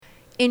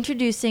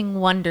Introducing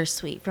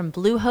Wondersuite from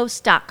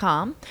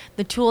Bluehost.com,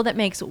 the tool that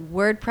makes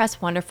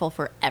WordPress wonderful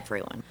for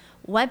everyone.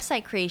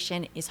 Website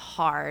creation is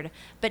hard,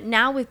 but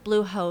now with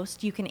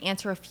Bluehost, you can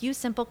answer a few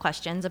simple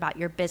questions about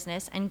your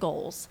business and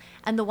goals,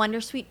 and the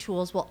Wondersuite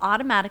tools will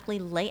automatically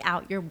lay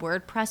out your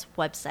WordPress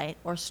website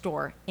or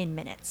store in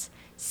minutes.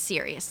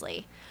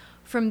 Seriously.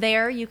 From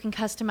there, you can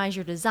customize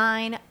your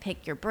design,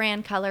 pick your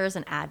brand colors,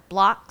 and add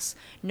blocks.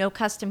 No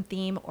custom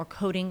theme or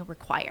coding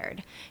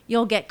required.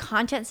 You'll get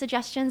content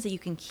suggestions that you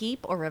can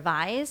keep or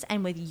revise,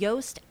 and with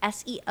Yoast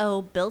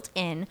SEO built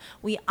in,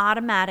 we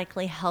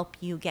automatically help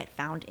you get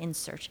found in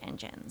search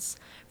engines.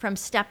 From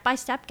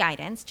step-by-step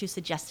guidance to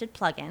suggested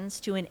plugins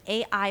to an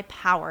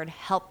AI-powered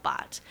help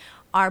bot,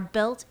 our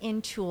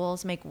built-in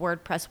tools make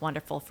WordPress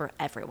wonderful for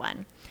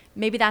everyone.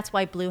 Maybe that's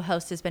why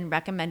Bluehost has been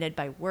recommended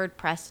by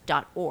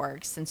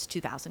WordPress.org since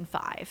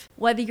 2005.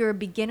 Whether you're a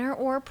beginner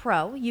or a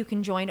pro, you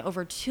can join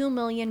over 2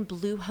 million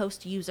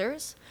Bluehost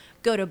users.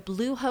 Go to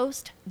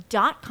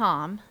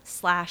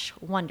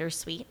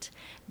bluehost.com/wondersuite.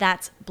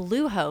 That's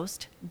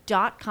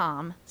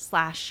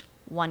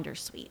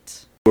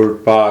bluehost.com/wondersuite.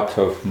 Path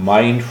of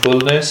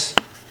mindfulness.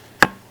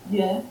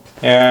 Yeah.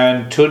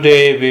 And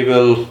today we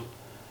will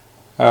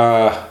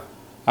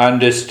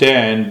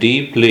understand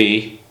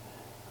deeply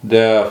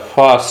the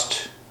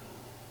first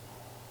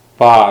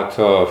path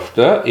of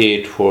the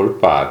Eightfold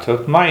Path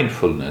of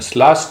Mindfulness.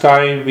 Last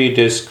time we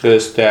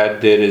discussed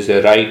that there is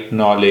a right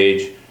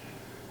knowledge,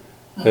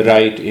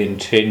 right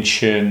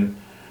intention,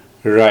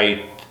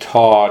 right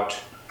thought,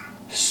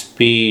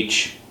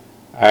 speech,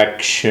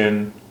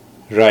 action,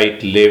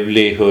 right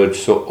livelihood.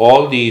 So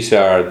all these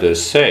are the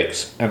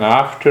six. And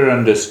after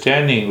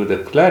understanding with the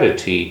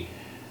clarity,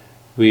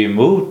 we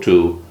move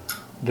to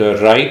the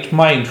right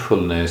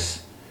mindfulness.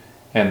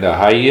 And the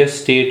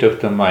highest state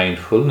of the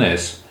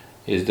mindfulness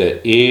is the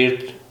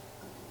eighth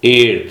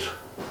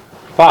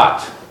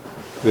path,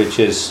 which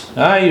is,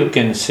 you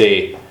can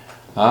say,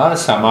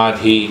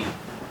 samadhi.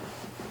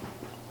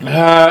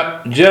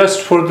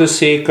 Just for the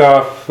sake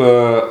of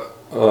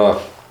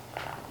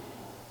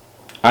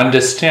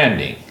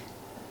understanding,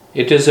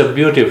 it is a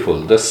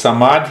beautiful. The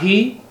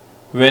samadhi,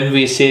 when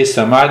we say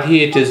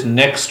samadhi, it is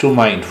next to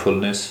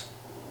mindfulness.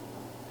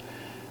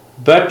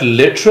 But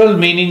literal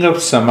meaning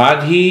of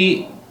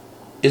samadhi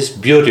is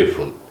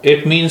beautiful.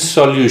 It means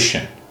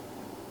solution.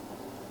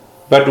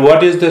 But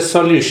what is the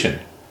solution?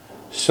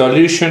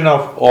 Solution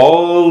of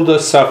all the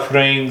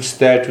sufferings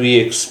that we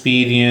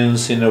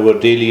experience in our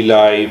daily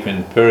life,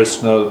 in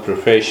personal,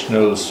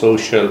 professional,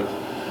 social.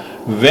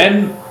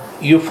 When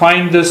you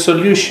find the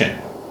solution,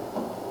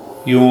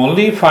 you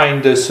only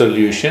find the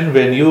solution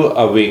when you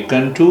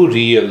awaken to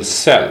real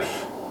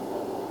self.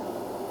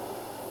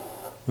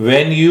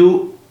 When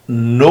you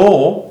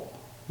know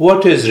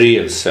what is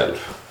real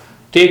self.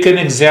 Take an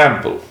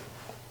example.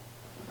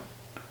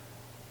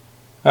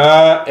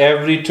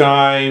 Every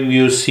time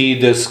you see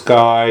the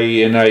sky,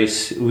 and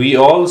we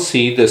all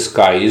see the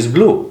sky is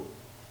blue.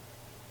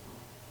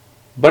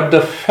 But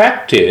the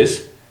fact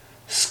is,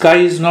 sky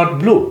is not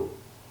blue.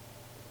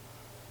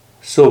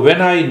 So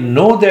when I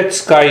know that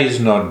sky is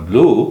not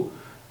blue,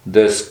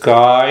 the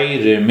sky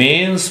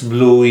remains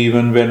blue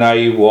even when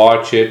I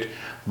watch it.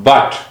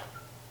 But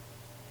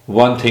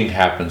one thing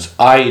happens.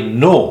 I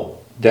know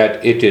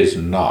that it is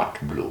not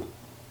blue.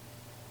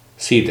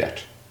 See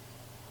that.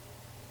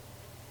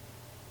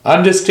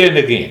 Understand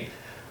again.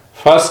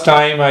 First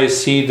time I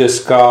see the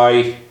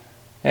sky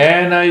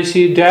and I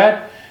see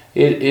that,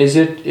 is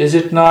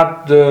it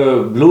not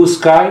the blue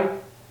sky?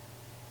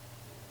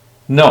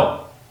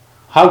 No.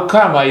 How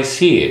come I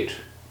see it?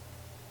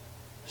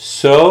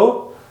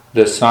 So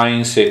the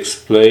science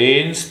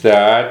explains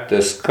that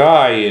the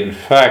sky in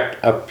fact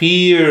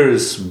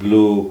appears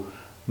blue,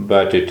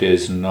 but it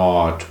is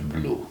not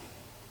blue.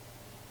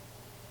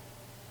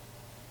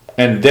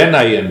 And then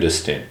I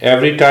understand.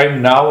 Every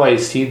time now I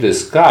see the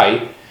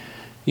sky,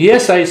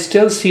 yes, I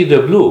still see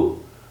the blue,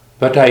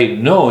 but I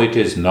know it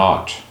is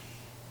not.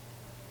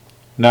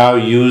 Now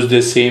use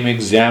the same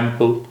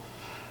example.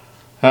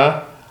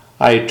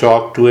 I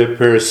talk to a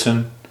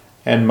person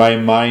and my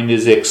mind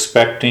is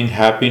expecting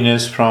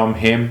happiness from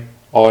him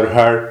or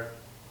her.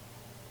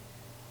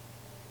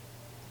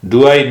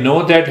 Do I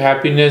know that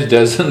happiness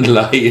doesn't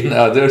lie in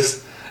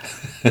others?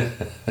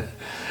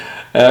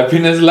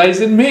 Happiness lies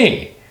in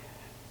me.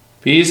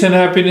 Peace and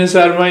happiness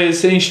are my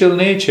essential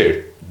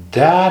nature.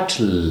 That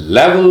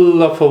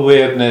level of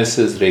awareness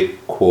is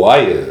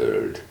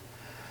required.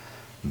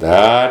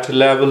 That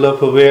level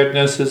of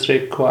awareness is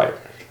required.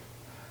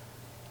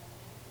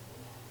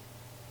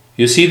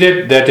 You see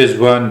that is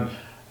one.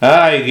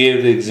 I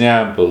gave the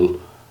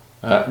example.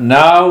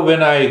 Now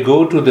when I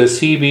go to the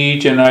sea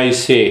beach and I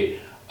say,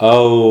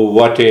 oh,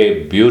 what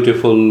a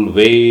beautiful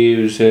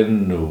waves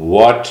and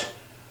what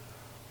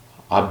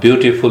a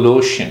beautiful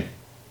ocean.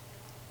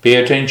 Pay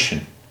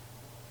attention.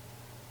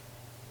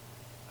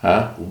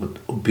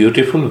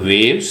 Beautiful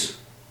waves.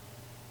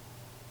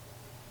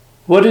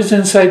 What is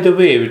inside the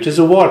wave? It is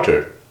a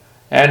water.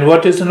 And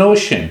what is an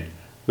ocean?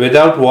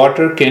 Without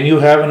water, can you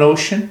have an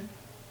ocean?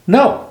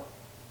 No.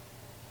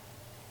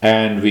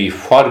 and we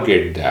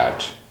forget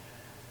that.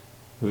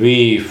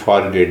 We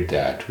forget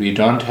that. We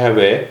don't have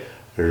a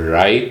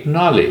right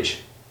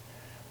knowledge.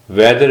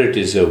 Whether it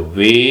is a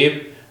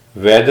wave,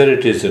 whether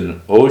it is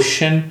an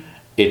ocean,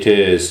 it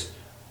is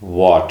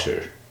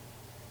water.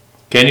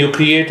 Can you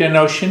create an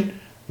ocean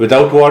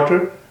without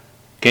water?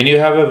 Can you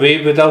have a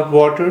wave without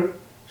water?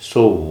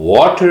 So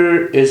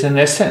water is an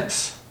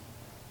essence.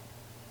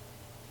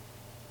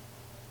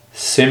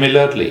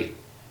 Similarly,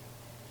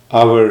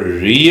 our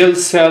real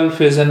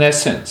self is an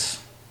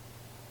essence.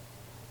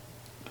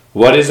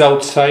 What is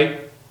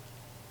outside?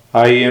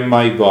 I am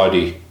my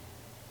body.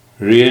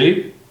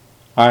 Really?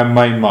 I am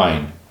my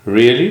mind.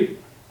 Really?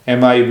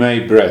 Am I my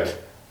breath?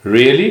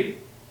 Really?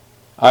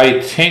 I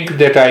think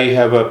that I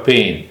have a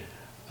pain.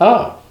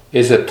 Ah,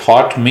 is a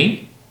thought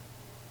me?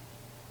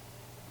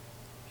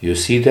 You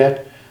see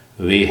that?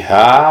 We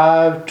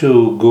have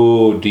to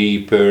go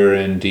deeper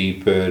and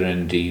deeper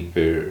and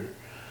deeper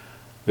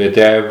with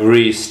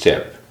every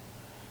step.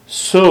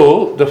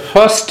 So, the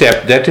first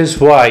step, that is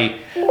why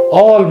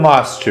all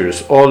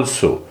masters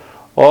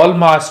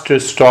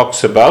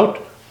talks about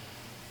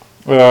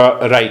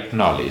right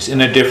knowledge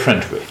in a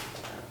different way.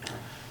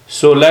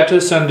 So let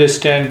us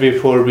understand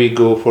before we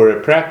go for a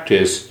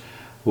practice,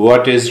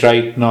 what is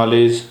right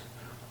knowledge,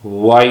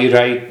 why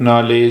right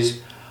knowledge,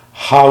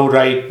 how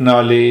right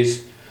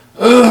knowledge,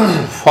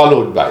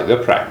 followed by the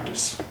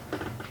practice.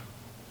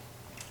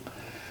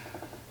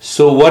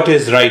 So what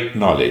is right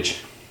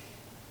knowledge?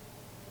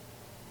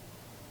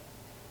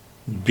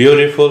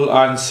 Beautiful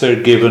answer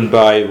given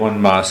by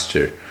one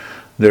master.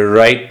 The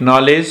right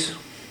knowledge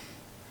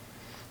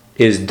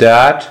is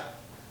that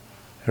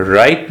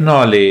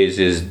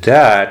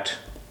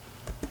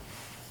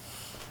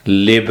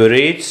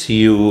liberates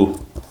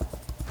you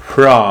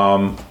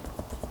from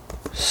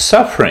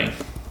suffering,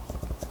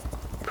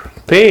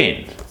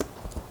 pain,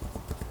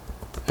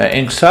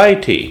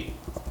 anxiety,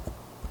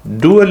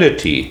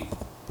 duality,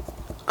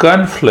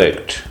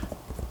 conflict.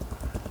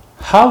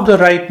 How the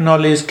right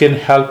knowledge can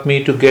help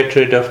me to get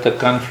rid of the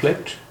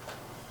conflict?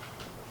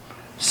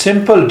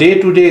 Simple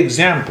day-to-day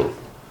example.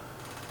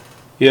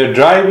 You're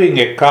driving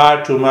a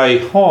car to my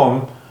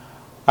home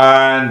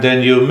and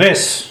then you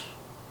miss.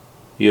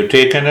 You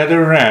take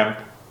another ramp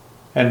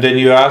and then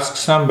you ask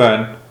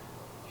someone,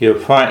 you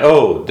find,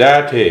 oh,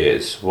 that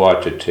is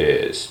what it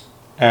is.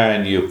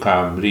 And you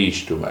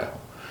reach to my home.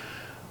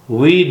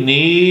 We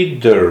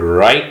need the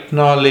right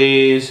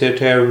knowledge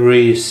at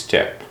every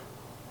step.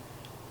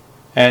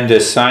 And the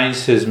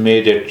science has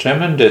made a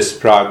tremendous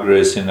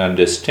progress in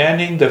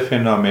understanding the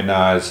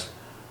phenomena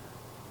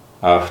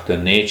of the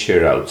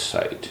nature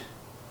outside.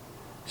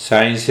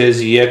 Science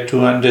has yet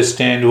to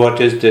understand what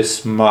is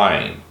this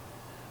mind.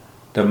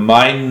 The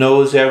mind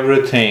knows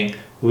everything,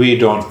 we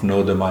don't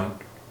know the mind.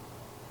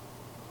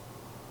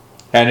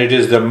 And it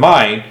is the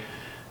mind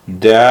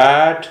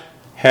that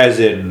has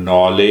a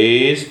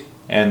knowledge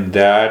and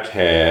that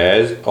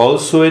has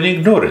also an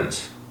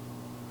ignorance.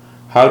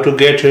 How to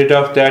get rid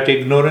of that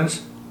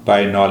ignorance?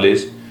 By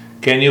knowledge.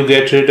 Can you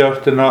get rid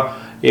of the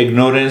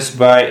ignorance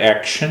by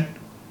action?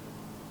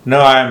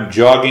 No, I am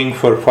jogging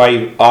for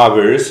 5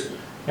 hours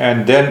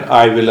and then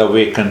I will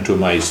awaken to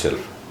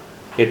myself.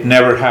 It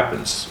never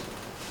happens.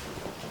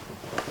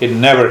 It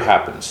never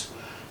happens.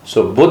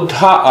 So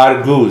Buddha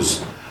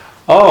argues,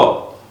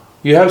 oh,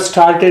 you have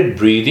started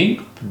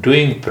breathing,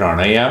 doing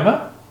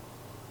pranayama?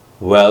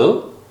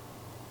 Well,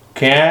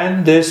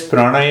 can this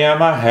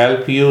pranayama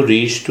help you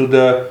reach to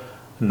the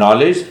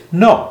knowledge?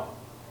 No.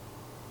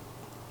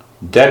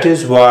 That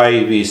is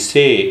why we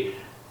say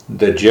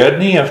the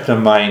journey of the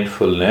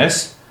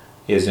mindfulness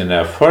is an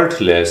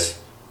effortless,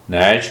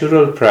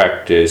 natural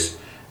practice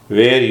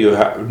where you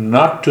have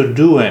not to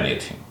do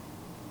anything.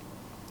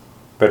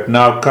 But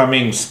now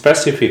coming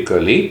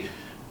specifically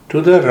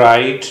to the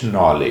right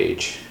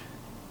knowledge.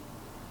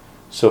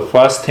 So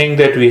first thing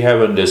that we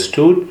have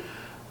understood,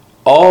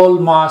 all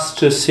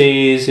master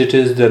says it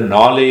is the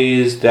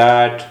knowledge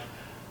that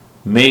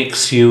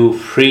makes you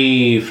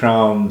free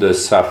from the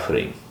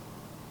suffering.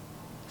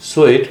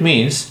 So it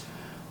means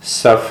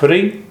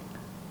suffering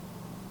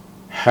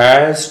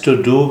has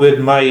to do with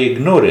my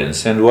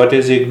ignorance. And what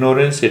is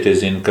ignorance? It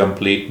is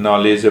incomplete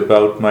knowledge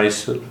about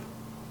myself.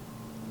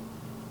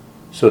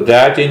 So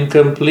that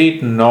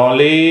incomplete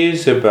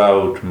knowledge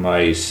about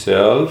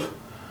myself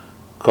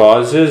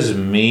causes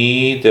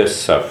me the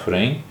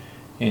suffering,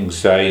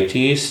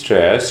 anxiety,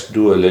 stress,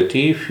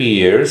 duality,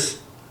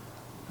 fears,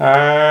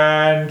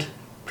 and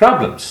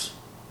problems.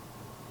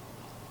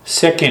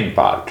 Second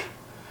part,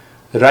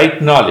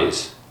 right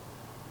knowledge.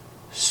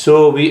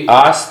 So we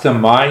ask the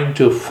mind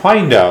to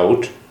find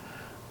out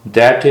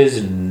that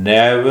is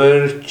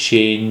never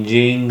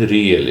changing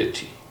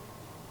reality.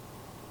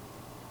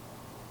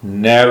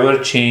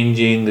 Never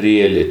changing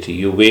reality.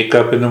 You wake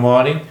up in the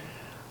morning,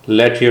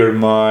 let your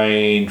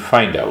mind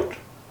find out.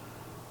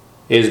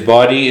 His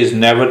body is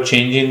never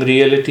changing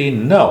reality?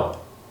 No,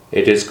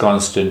 it is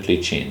constantly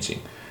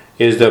changing.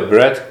 Is the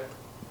breath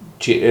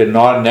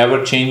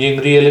never changing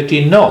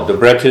reality? No, the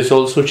breath is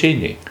also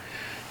changing.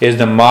 Is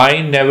the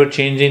mind never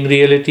changing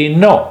reality?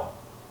 No,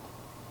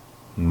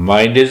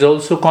 Mind is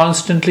also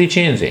constantly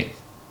changing.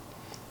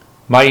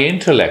 My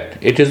intellect,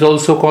 it is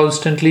also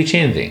constantly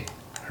changing,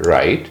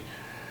 right?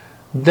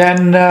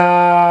 Then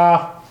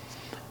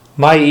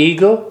my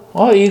ego,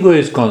 ego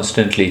is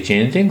constantly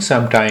changing.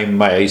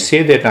 Sometimes I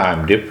say that I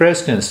am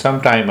depressed, and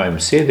sometimes I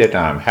say that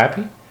I am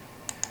happy.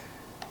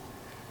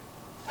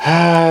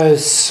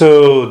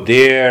 So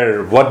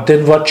there,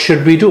 what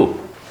should we do?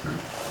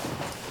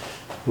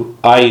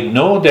 I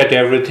know that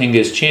everything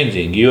is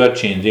changing. You are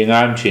changing,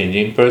 I am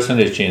changing, person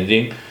is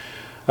changing,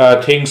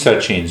 things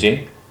are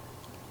changing.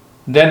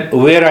 Then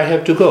where I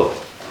have to go?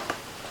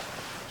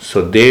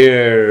 So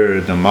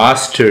there the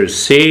master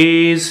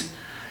says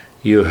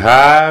you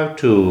have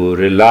to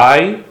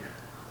rely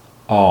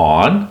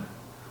on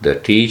the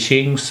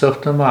teachings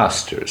of the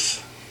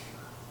masters.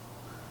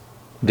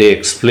 They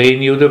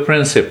explain you the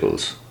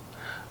principles.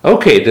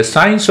 Okay, the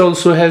science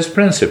also has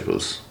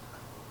principles.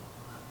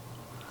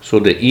 So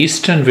the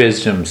Eastern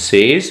wisdom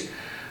says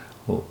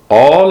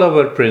all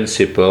our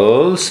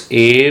principles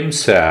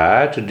aims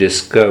at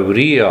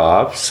discovery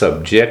of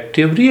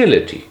subjective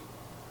reality.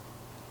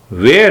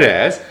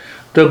 Whereas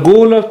the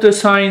goal of the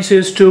science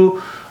is to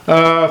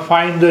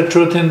find the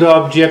truth in the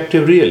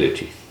objective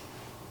reality.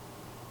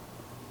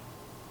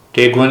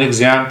 Take one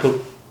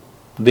example.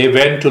 They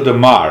went to the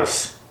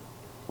Mars.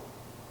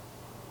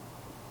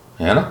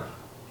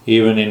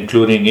 Even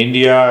including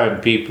India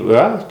and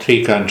people,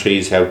 3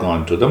 countries have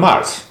gone to the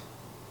Mars.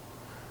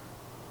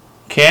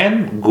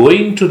 Can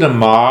going to the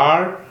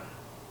Mars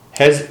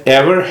has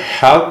ever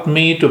helped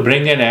me to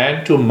bring an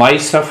end to my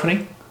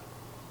suffering?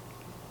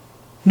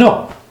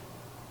 No.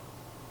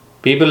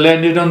 People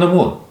landed on the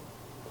moon.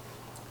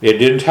 It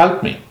didn't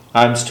help me.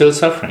 I'm still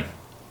suffering.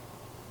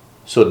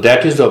 So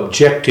that is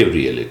objective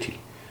reality.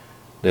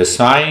 The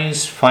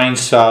science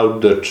finds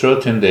out the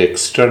truth in the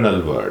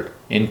external world,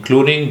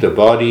 including the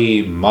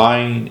body,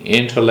 mind,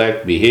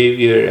 intellect,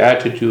 behavior,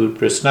 attitude,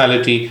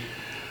 personality,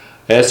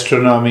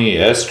 astronomy,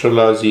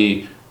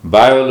 astrology,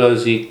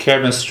 biology,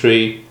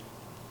 chemistry,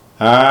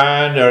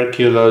 and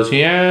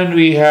archaeology, and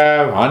we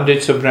have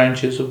hundreds of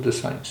branches of the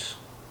science.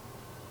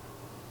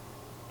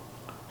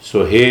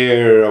 So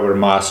here our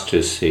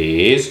master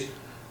says,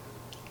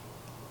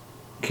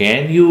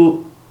 can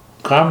you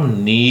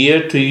come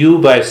near to you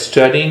by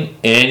studying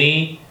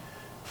any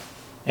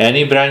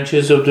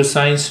branches of the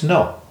science?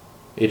 No.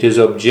 It is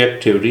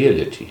objective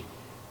reality.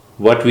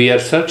 What we are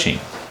searching?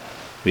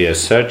 We are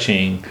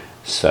searching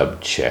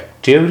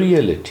subjective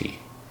reality.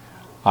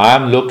 I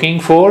am looking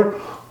for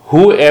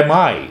who am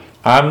I?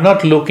 I am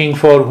not looking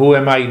for who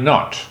am I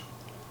not.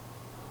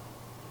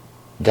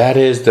 That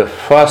is the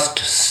first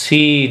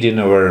seed in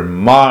our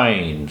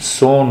mind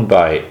sown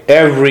by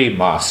every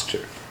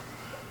master.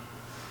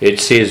 It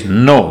says,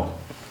 no,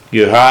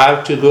 you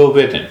have to go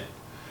within.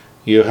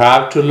 You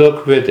have to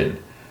look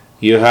within.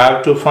 You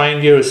have to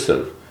find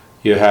yourself.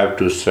 You have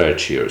to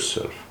search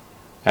yourself.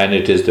 And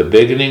it is the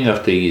beginning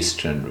of the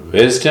Eastern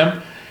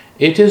wisdom.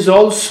 It is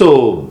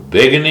also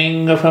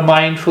beginning of a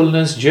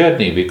mindfulness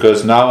journey,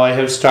 because now I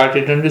have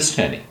started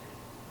understanding.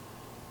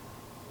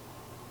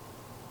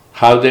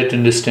 How that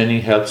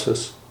understanding helps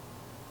us?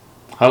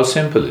 How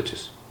simple it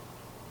is.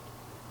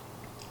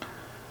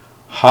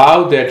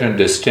 How that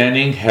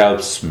understanding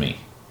helps me.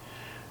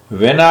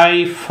 When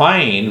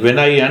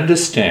I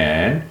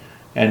understand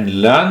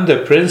and learn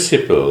the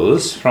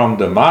principles from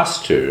the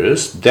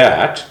masters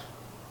that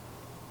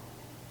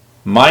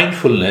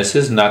mindfulness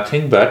is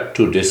nothing but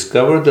to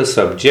discover the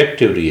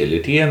subjective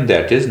reality, and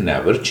that is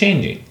never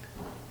changing.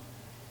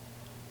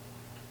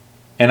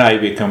 And I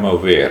become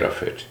aware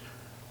of it.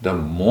 The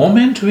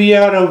moment we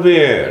are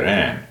aware,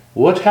 and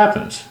what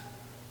happens?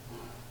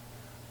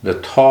 The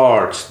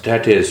thoughts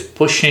that is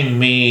pushing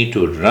me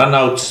to run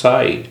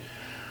outside,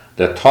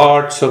 the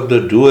thoughts of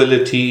the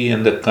duality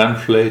and the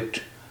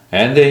conflict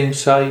and the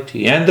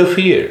anxiety and the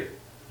fear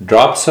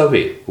drops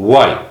away.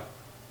 Why?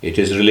 It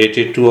is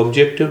related to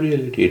objective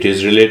reality. It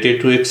is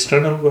related to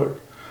external world.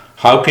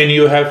 How can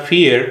you have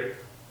fear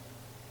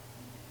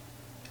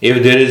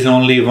if there is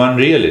only one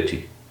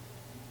reality?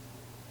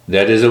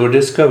 That is our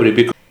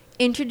discovery.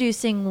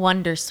 Introducing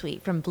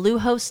Wondersuite from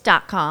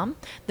Bluehost.com,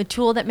 the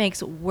tool that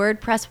makes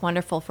WordPress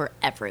wonderful for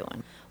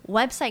everyone.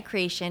 Website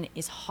creation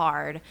is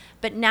hard,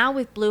 but now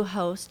with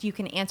Bluehost, you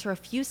can answer a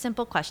few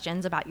simple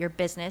questions about your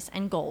business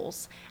and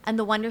goals, and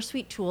the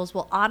Wondersuite tools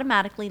will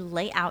automatically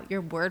lay out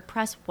your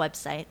WordPress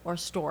website or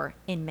store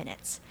in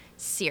minutes.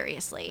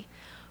 Seriously.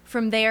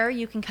 From there,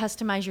 you can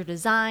customize your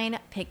design,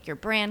 pick your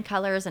brand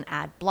colors, and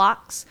add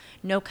blocks.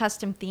 No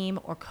custom theme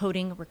or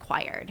coding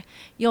required.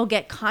 You'll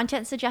get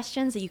content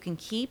suggestions that you can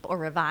keep or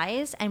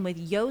revise, and with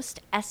Yoast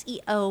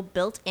SEO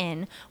built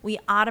in, we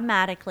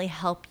automatically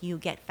help you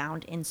get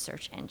found in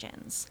search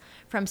engines.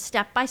 From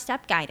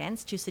step-by-step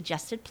guidance to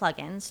suggested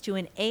plugins to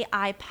an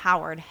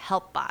AI-powered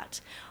help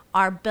bot,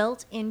 Our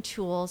built-in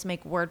tools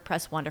make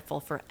WordPress wonderful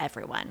for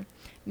everyone.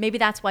 Maybe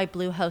that's why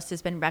Bluehost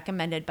has been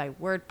recommended by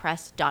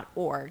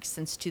WordPress.org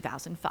since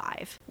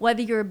 2005.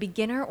 Whether you're a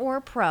beginner or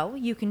a pro,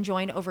 you can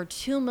join over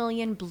 2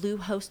 million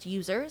Bluehost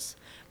users.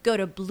 Go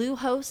to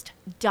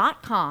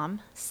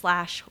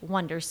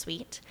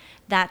bluehost.com/wondersuite.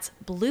 That's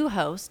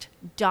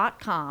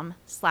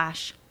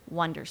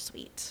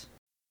bluehost.com/wondersuite.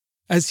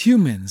 As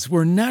humans,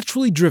 we're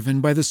naturally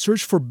driven by the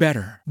search for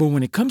better. But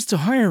when it comes to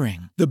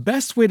hiring, the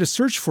best way to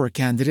search for a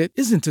candidate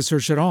isn't to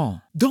search at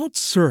all. Don't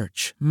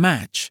search,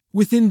 match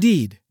with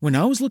Indeed. When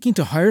I was looking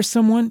to hire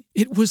someone,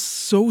 it was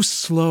so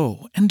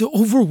slow and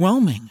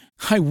overwhelming.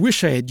 I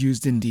wish I had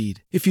used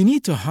Indeed. If you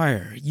need to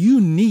hire,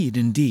 you need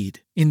Indeed.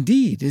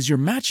 Indeed is your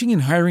matching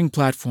and hiring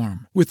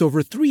platform with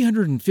over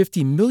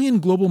 350 million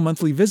global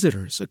monthly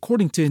visitors,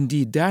 according to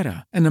Indeed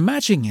data, and a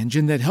matching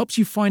engine that helps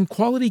you find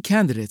quality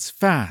candidates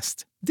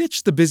fast.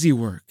 Ditch the busy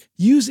work.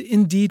 Use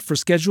Indeed for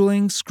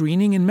scheduling,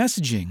 screening, and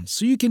messaging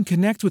so you can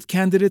connect with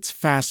candidates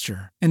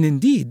faster. And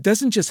Indeed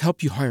doesn't just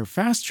help you hire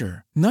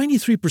faster.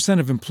 93%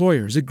 of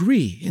employers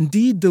agree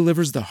Indeed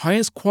delivers the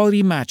highest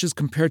quality matches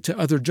compared to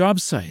other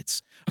job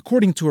sites,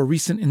 according to a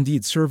recent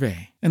Indeed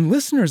survey. And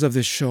listeners of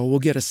this show will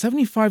get a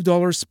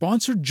 $75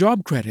 sponsored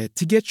job credit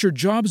to get your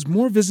jobs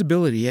more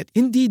visibility at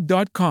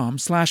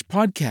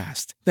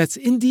Indeed.com/podcast. That's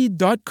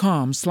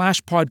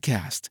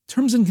Indeed.com/podcast.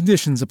 Terms and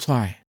conditions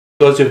apply.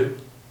 Because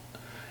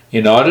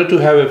in order to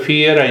have a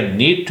fear, I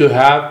need to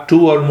have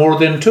two or more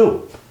than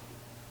two.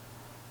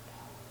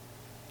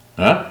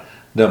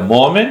 The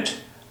moment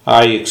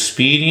I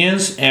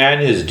experience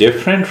and is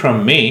different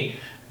from me,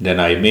 then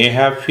I may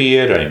have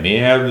fear, I may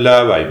have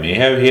love, I may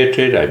have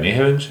hatred, I may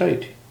have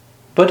anxiety.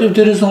 But if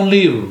there is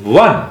only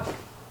one,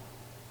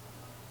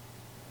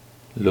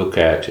 look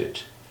at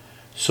it.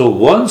 So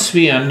once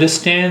we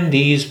understand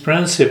these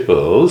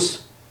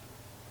principles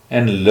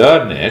and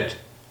learn it,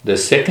 the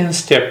second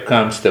step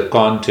comes the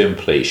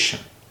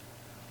contemplation.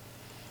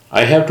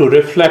 I have to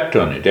reflect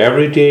on it.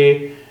 Every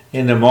day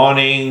in the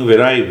morning when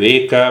I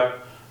wake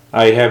up,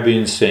 I have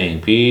been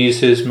saying,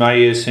 peace is my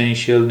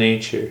essential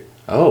nature.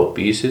 Oh,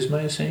 peace is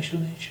my essential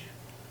nature.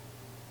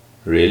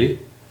 Really?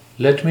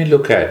 Let me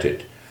look at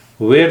it.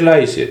 Where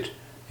lies it?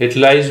 It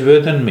lies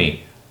within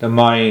me. The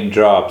mind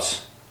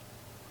drops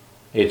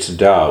its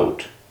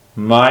doubt.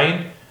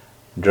 Mind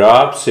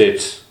drops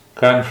its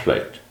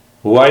conflict.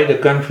 Why the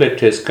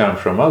conflict has come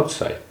from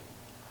outside,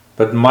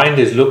 but mind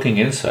is looking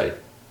inside.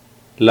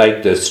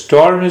 Like the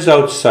storm is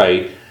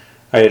outside,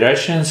 I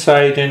rush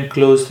inside and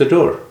close the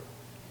door.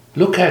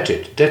 Look at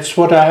it. That's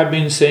what I have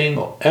been saying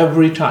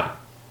every time.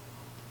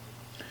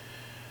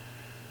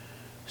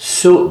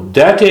 So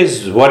that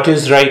is what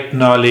is right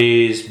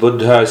knowledge.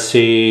 Buddha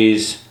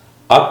says,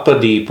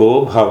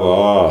 Appadipo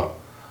bhava,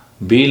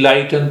 be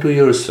light unto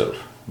yourself.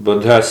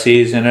 Buddha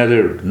says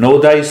another, know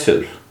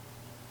thyself.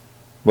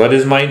 What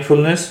is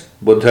mindfulness?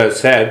 Buddha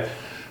said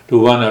to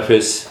one of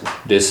his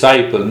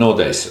disciples, know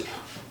thyself.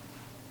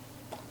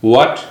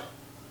 What?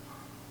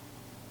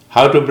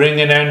 How to bring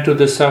an end to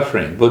the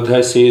suffering?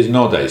 Buddha says,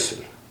 know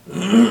thyself.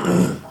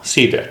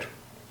 See that.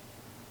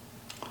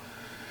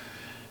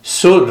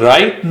 So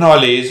right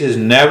knowledge is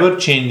never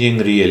changing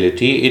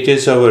reality. It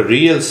is our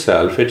real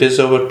self. It is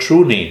our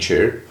true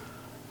nature.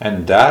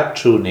 And that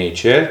true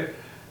nature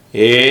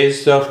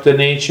is of the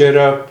nature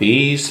of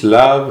peace,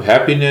 love,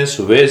 happiness,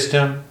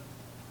 wisdom.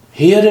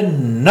 Here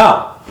and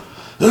now.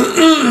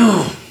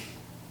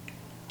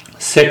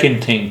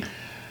 Second thing,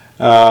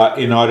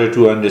 in order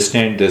to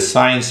understand the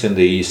science in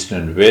the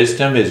Eastern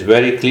wisdom is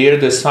very clear.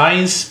 The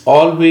science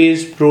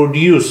always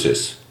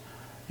produces.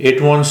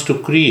 It wants to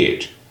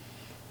create.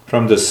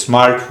 From the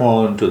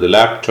smartphone to the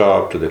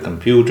laptop to the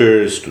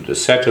computers to the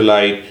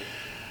satellite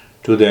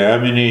to the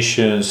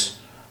ammunitions,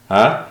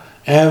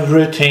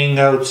 everything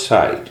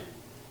outside.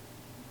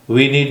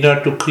 We need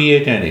not to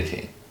create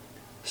anything.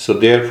 So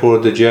therefore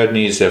the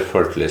journey is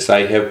effortless.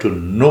 I have to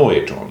know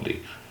it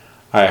only.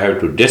 I have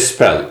to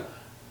dispel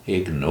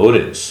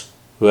ignorance.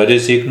 What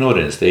is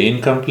ignorance? The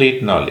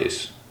incomplete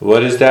knowledge.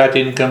 What is that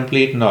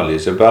incomplete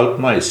knowledge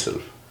about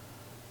myself?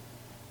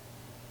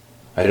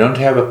 I don't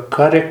have a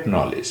correct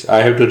knowledge.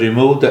 I have to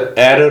remove the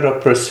error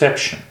of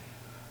perception.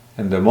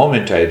 And the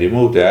moment I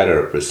remove the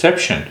error of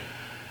perception,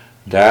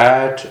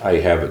 that I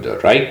have the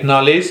right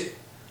knowledge.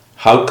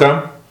 How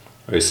come?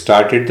 I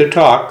started the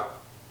talk.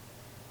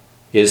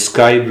 Is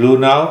sky blue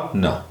now?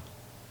 No.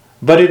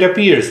 But it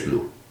appears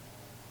blue.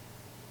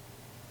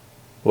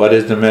 What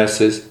is the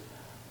message?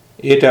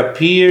 It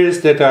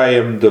appears that I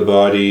am the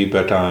body,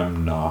 but I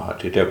am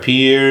not. It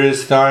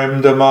appears that I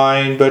am the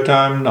mind, but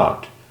I am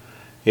not.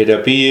 It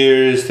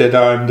appears that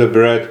I am the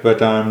breath,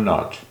 but I am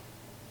not.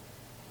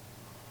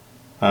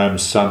 I am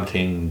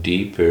something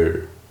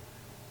deeper,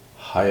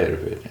 higher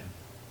within.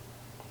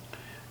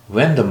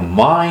 When the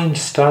mind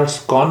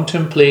starts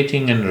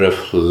contemplating and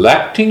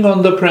reflecting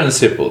on the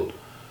principle,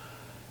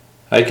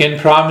 I can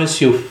promise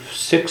you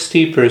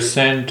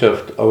 60%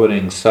 of our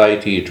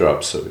anxiety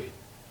drops away.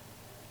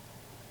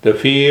 The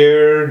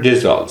fear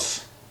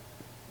dissolves.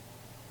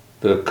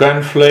 The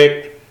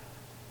conflict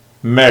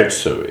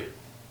melts away.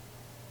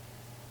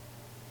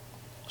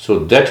 So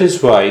that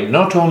is why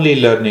not only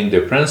learning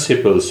the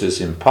principles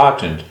is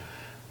important,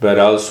 but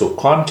also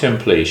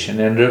contemplation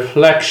and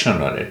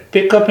reflection on it.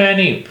 Pick up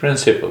any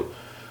principle.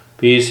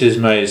 Peace is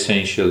my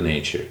essential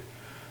nature.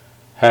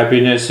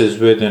 Happiness is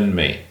within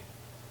me.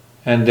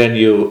 And then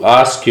you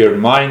ask your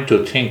mind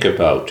to think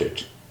about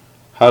it.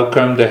 How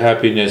come the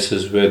happiness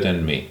is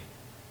within me?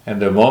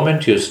 And the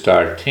moment you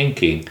start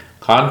thinking,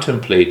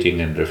 contemplating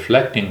and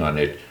reflecting on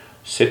it,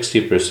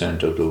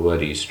 60% of the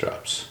worries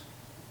drops.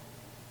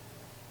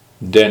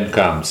 Then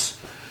comes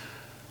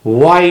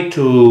why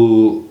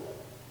to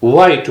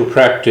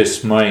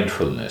practice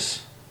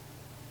mindfulness?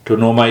 To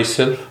know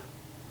myself.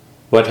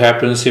 What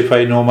happens if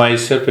I know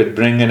myself? It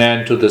brings an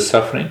end to the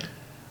suffering.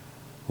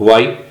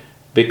 Why?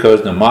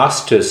 Because the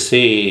Master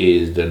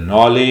says the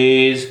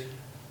knowledge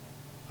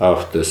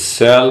of the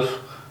self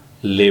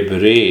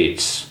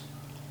liberates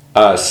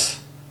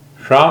us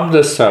from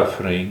the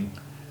suffering,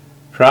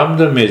 from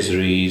the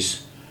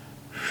miseries,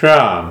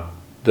 from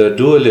the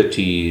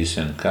dualities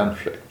and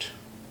conflict.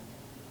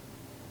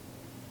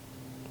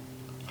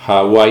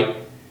 How? Why?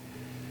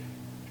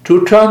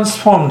 To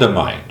transform the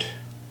mind.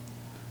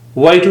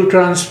 Why to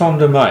transform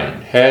the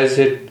mind? Does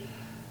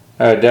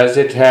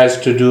it has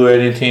to do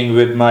anything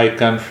with my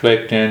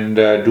conflict and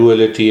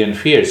duality and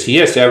fears?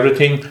 Yes,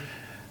 everything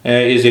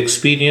is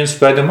experienced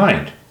by the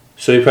mind.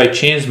 So if I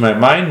change my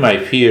mind, my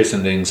fears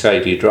and the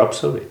anxiety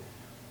drops away.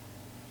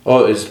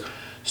 Is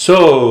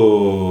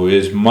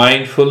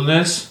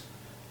mindfulness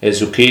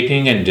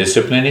educating and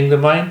disciplining the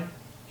mind?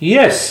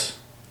 Yes.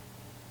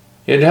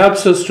 It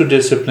helps us to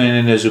discipline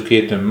and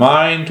educate the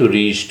mind to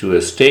reach to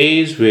a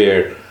stage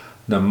where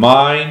the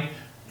mind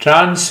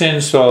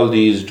transcends all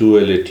these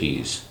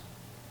dualities.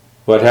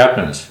 What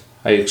happens?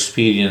 I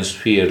experience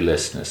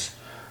fearlessness.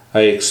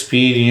 I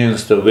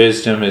experience the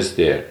wisdom is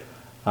there.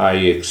 I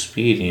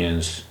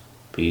experience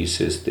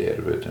peace is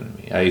there within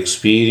me. I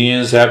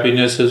experience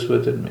happiness is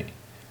within me.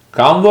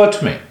 Come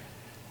what may.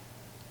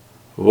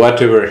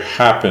 Whatever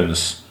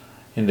happens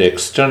in the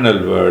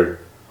external world,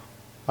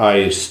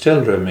 I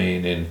still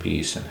remain in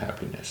peace and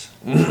happiness.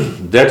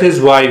 That is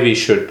why we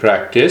should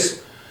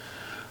practice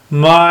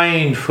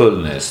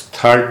mindfulness.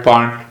 Third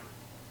part.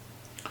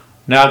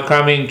 Now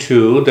coming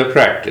to the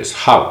practice.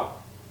 How?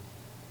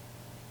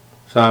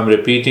 So I'm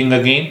repeating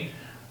again.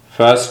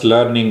 First,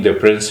 learning the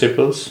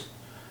principles.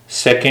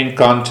 Second,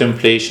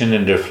 contemplation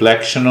and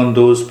reflection on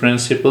those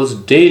principles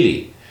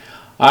daily.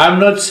 I'm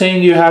not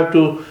saying you have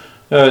to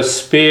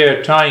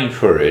spare time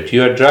for it.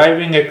 You are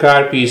driving a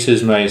car, peace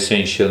is my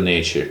essential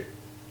nature.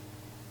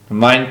 The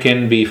mind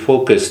can be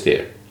focused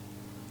there.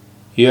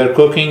 You are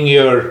cooking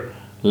your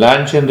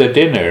lunch and the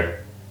dinner.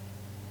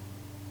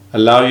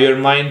 Allow your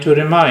mind to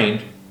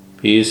remind,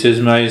 peace is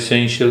my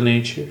essential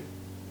nature.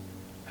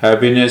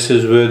 Happiness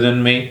is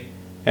within me.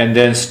 And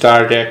then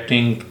start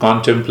acting,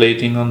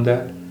 contemplating on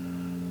that.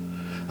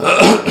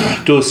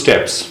 2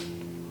 steps.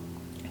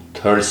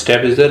 Third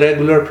step is the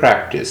regular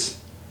practice.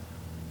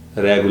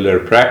 Regular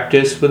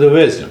practice with the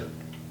wisdom.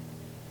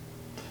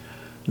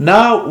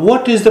 Now,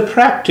 what is the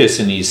practice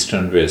in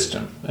Eastern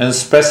wisdom? And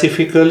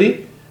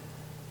specifically,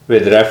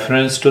 with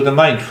reference to the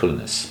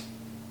mindfulness.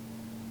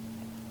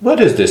 What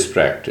is this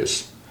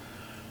practice?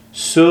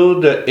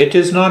 So, it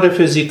is not a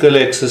physical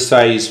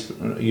exercise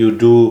you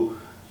do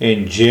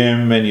in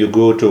gym and you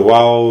go to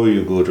WOW,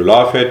 you go to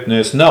Law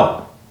Fitness.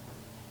 No.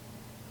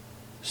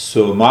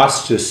 So,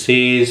 Master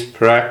says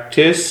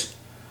practice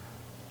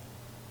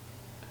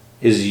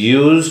is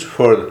used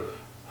for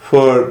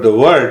the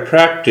word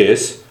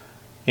practice.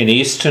 In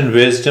Eastern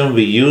wisdom,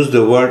 we use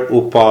the word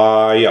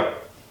upaya.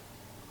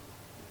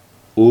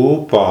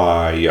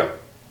 Upaya.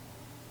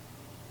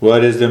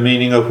 What is the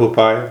meaning of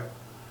upaya?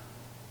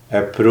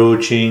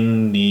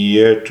 Approaching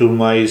near to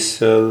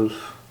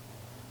myself,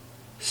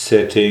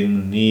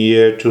 sitting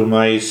near to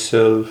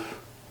myself.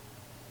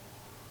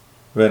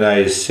 When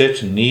I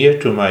sit near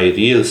to my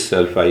real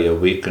self, I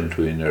awaken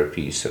to inner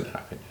peace and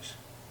happiness.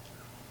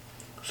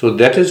 So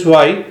that is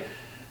why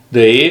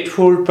the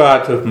Eightfold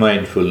Path of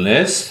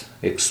Mindfulness,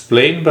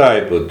 explained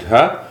by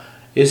Buddha,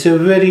 is a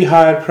very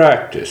higher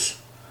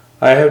practice.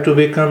 I have to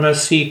become a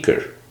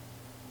seeker.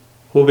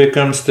 Who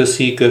becomes the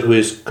seeker? Who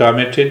is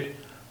committed,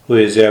 who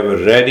is ever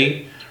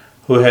ready,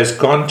 who has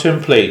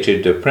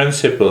contemplated the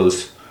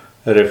principles,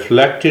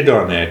 reflected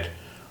on it,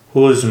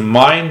 whose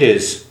mind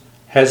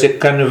has a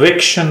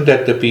conviction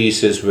that the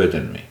peace is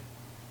within me.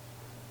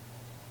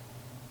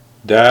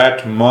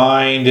 That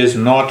mind is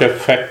not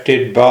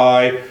affected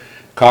by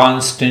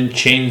constant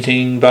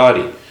changing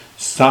body.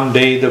 Some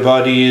day the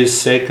body is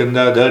sick and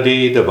the other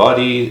day the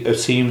body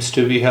seems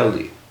to be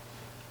healthy.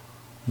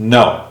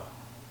 No.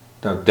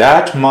 Now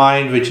that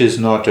mind which is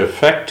not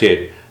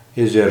affected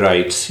is a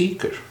right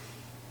seeker.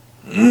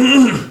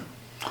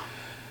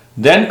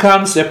 Then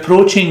comes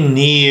approaching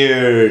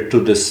near to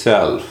the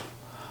self.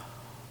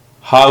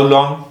 How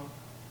long?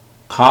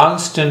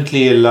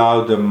 Constantly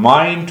allow the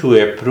mind to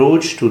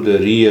approach to the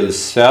real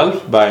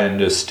self by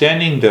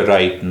understanding the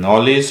right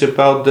knowledge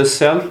about the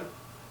self.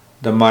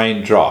 The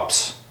mind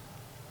drops.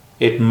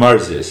 It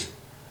merges.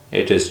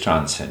 It is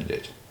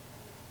transcended.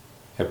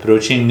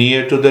 Approaching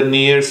near to the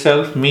near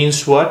self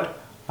means what?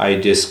 I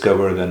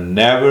discover the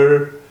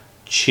never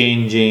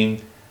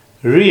changing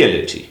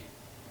reality.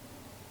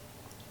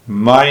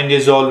 Mind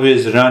is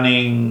always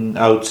running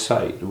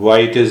outside. Why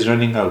it is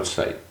running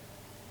outside?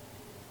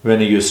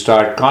 When you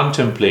start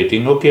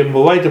contemplating, okay,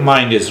 why the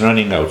mind is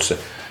running outside?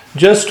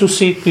 Just to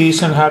seek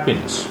peace and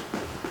happiness.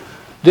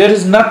 There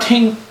is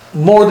nothing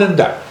more than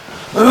that.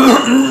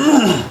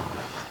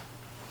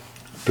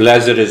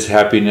 Pleasure is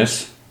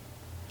happiness.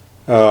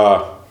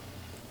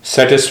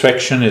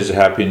 Satisfaction is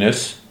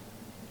happiness.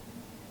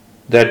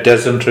 That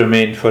doesn't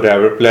remain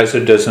forever.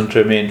 Pleasure doesn't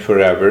remain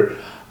forever.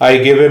 I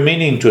give a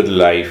meaning to the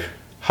life.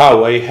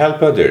 How? I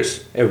help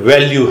others. I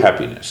value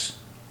happiness.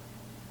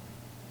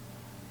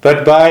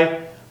 But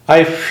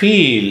I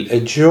feel a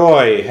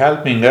joy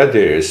helping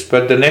others,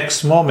 but the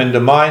next moment the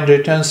mind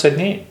returns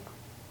again.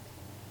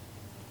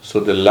 So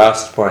the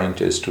last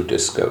point is to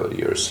discover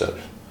yourself.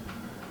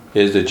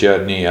 Is the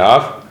journey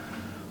of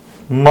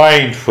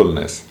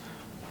mindfulness.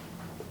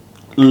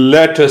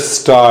 Let us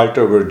start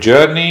our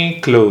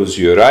journey. Close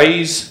your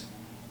eyes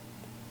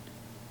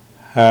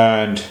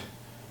and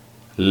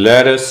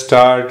let us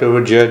start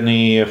our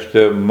journey of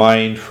the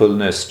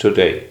mindfulness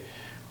today.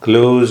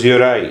 Close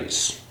your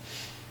eyes.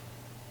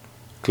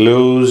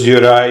 Close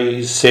your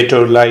eyes, sit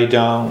or lie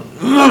down,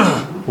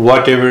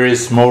 whatever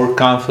is more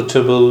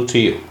comfortable to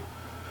you.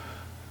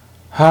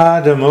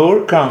 The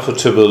more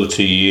comfortable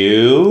to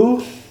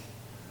you,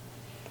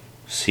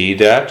 see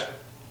that.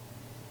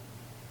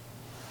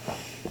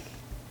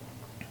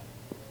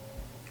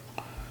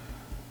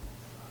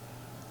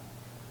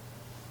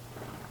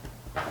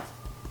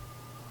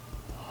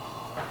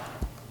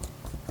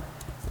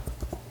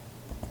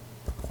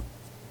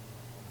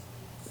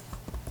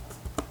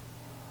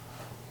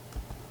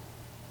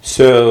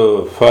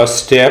 So,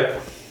 first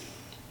step,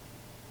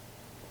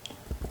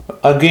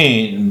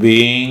 again,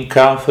 being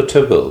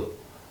comfortable,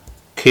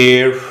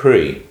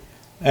 carefree,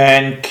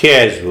 and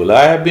casual.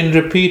 I have been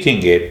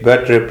repeating it,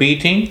 but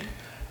repeating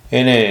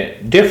in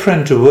a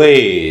different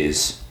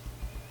ways.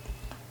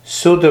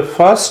 So, the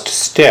first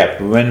step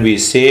when we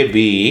say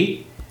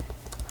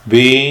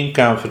being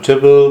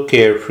comfortable,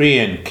 carefree,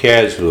 and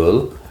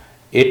casual,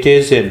 it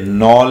is a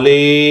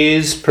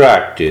knowledge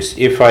practice.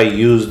 If I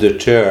use the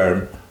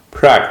term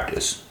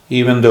practice,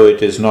 even though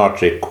it is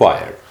not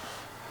required.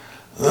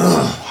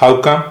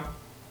 How come?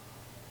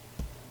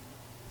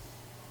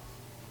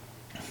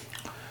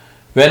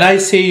 When I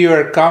say you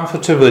are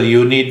comfortable,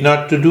 you need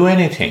not to do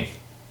anything.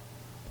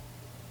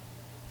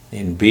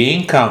 In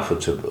being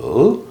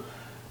comfortable,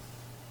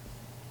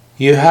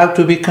 you have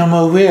to become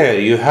aware,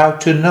 you have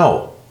to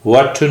know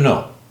what to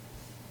know.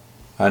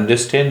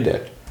 Understand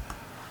that.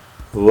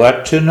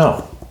 What to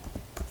know.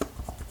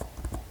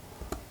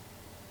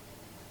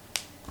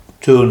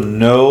 To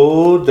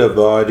know the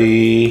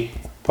body.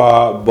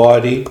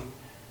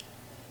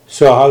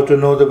 So how to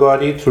know the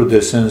body? Through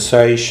the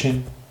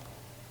sensation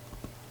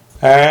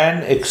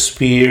and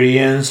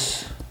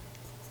experience.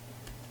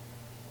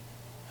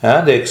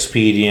 The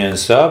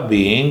experience of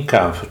being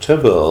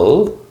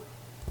comfortable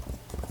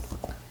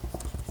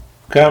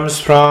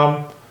comes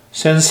from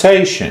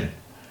sensation.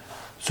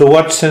 So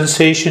what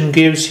sensation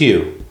gives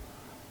you?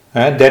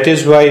 That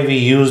is why we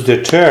use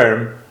the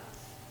term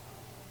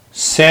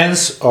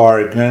sense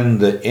organ,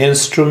 the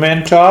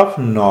instrument of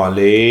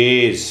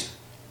knowledge.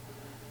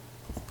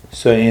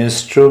 So,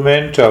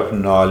 instrument of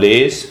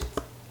knowledge.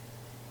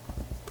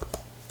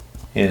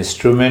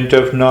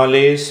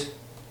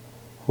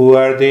 Who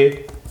are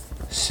they?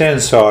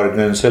 Sense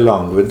organs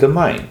along with the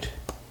mind.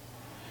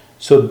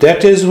 So,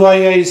 that is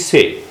why I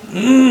say,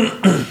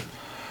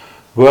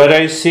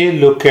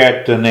 look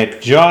at the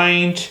neck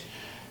joint,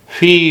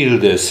 feel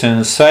the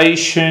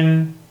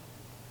sensation,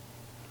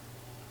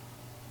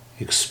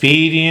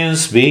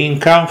 experience being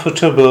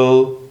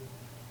comfortable.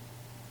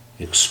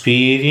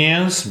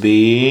 Experience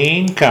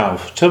being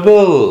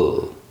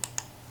comfortable.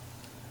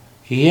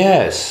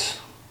 Yes.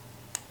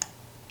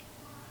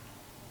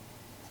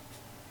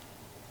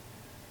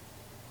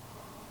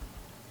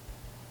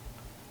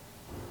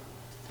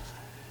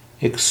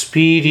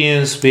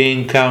 Experience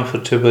being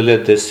comfortable.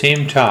 At the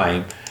same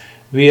time,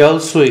 we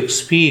also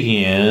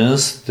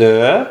experience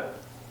the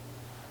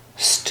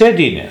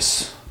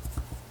steadiness.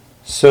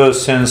 So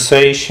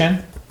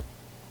sensation,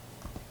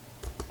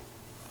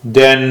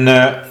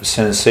 then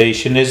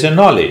sensation is a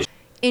knowledge.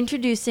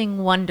 Introducing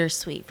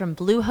Wondersuite from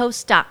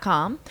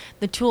Bluehost.com,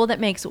 the tool that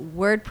makes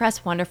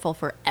WordPress wonderful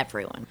for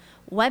everyone.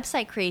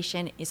 Website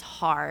creation is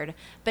hard,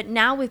 but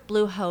now with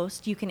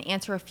Bluehost, you can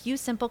answer a few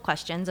simple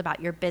questions about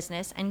your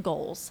business and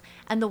goals,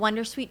 and the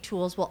Wondersuite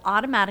tools will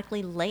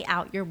automatically lay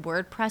out your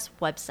WordPress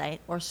website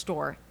or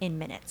store in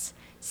minutes.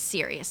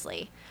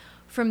 Seriously.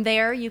 From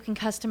there, you can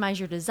customize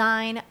your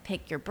design,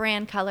 pick your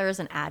brand colors,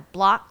 and add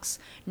blocks.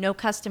 No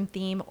custom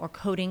theme or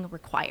coding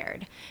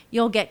required.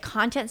 You'll get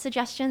content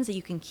suggestions that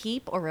you can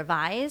keep or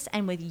revise,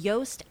 and with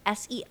Yoast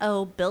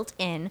SEO built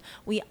in,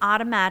 we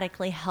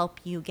automatically help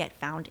you get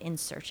found in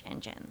search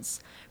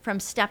engines. From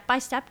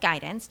step-by-step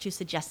guidance to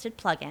suggested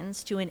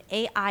plugins to an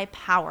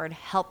AI-powered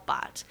help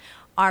bot,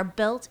 Our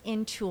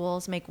built-in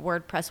tools make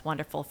WordPress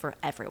wonderful for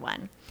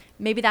everyone.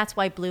 Maybe that's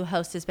why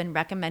Bluehost has been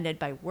recommended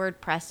by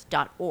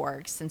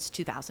WordPress.org since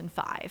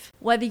 2005.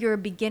 Whether you're a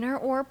beginner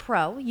or a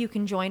pro, you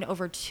can join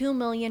over 2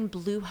 million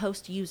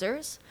Bluehost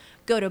users.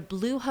 Go to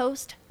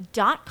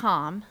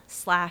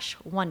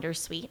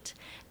bluehost.com/wondersuite.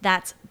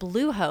 That's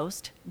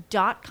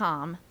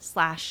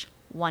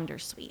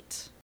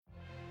bluehost.com/wondersuite.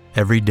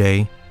 Every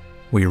day,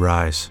 we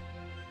rise,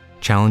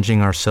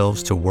 challenging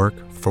ourselves to work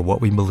for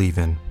what we believe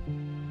in.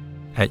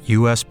 At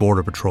U.S.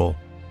 Border Patrol,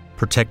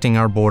 protecting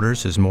our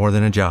borders is more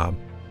than a job.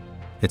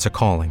 It's a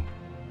calling.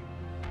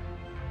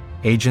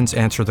 Agents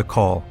answer the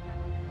call,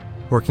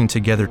 working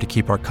together to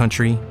keep our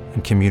country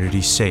and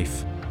communities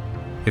safe.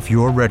 If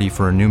you're ready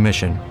for a new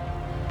mission,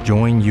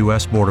 join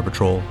U.S. Border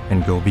Patrol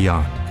and go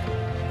beyond.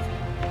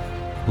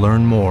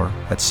 Learn more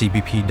at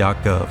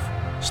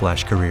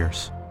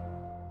cbp.gov/careers.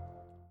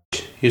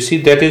 You see,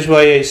 that is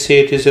why I say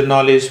it is a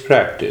knowledge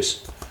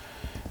practice.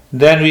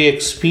 Then we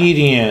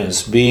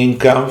experience being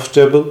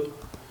comfortable.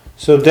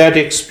 So that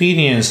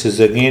experience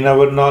is again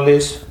our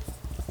knowledge.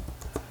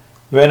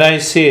 When I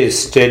say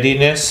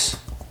steadiness,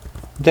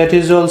 that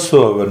is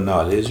also our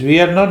knowledge. We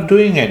are not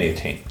doing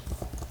anything.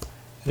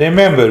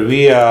 Remember,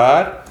 we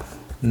are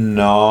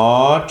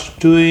not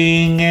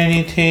doing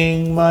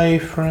anything, my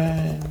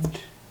friend.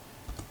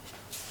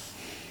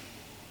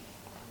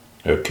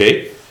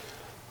 Okay.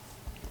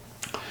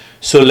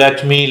 So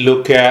let me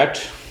look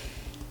at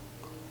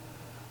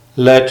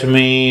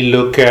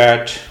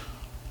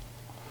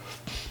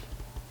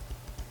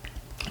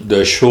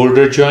the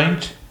shoulder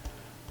joint.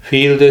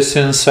 Feel the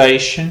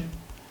sensation.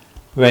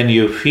 When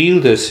you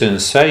feel the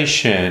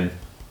sensation,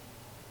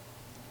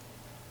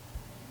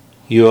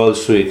 you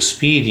also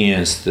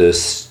experience the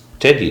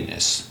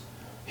steadiness.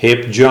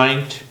 Hip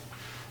joint.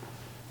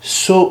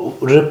 So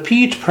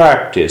repeat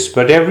practice,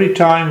 but every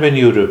time when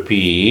you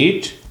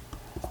repeat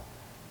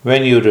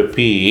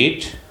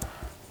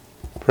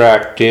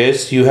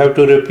practice, you have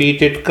to repeat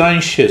it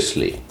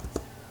consciously.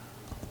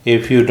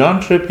 If you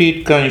don't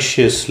repeat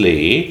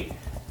consciously,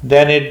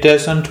 then it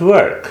doesn't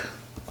work.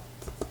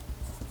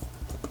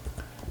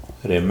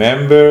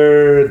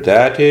 Remember,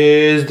 that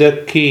is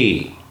the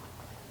key.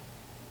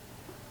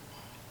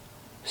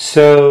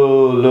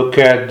 So look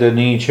at the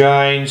knee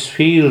joints,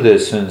 feel the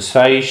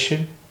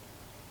sensation,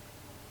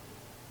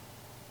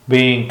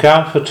 being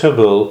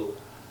comfortable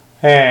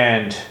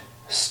and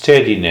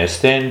steadiness,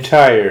 the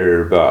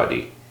entire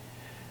body.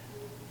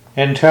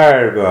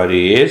 Entire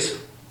body is,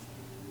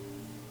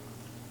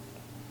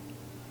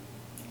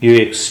 you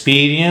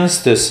experience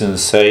the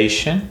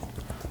sensation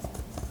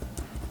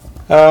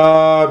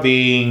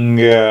being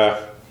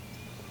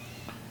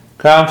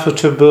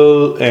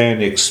comfortable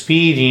and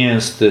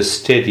experience the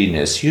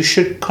steadiness. You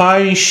should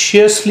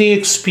consciously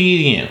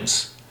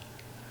experience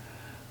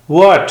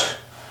what?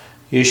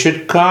 You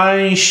should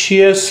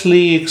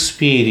consciously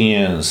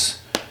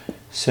experience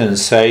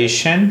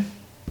sensation,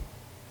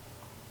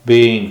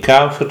 being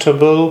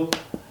comfortable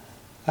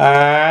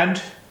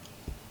and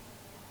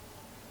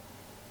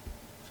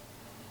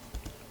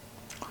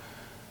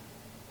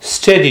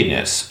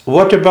steadiness.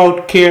 What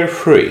about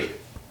carefree?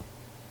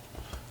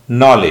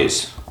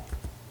 Knowledge.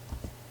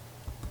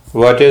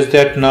 What is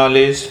that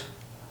knowledge?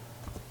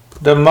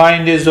 The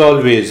mind is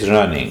always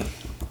running.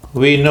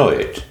 We know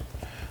it.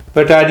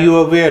 But are you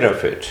aware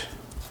of it?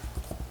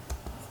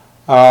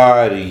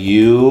 Are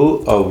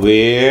you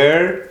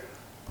aware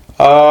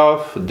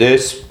of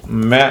this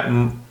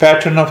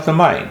pattern of the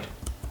mind?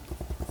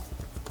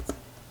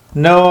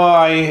 No,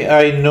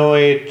 I know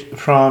it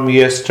from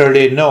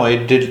yesterday. No,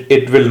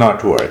 it will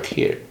not work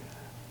here.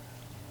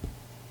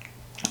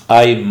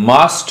 I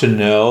must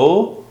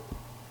know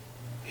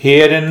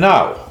here and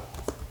now.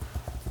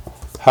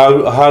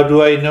 How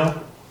do I know?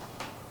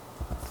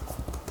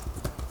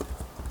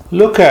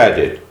 Look at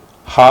it.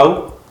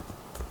 How?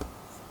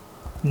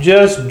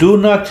 Just do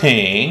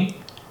nothing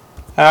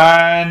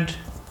and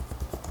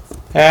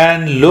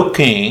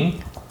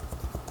looking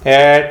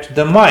at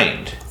the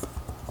mind,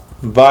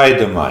 by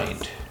the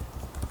mind.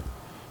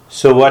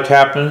 So what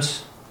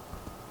happens?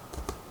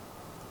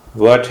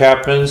 What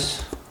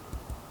happens?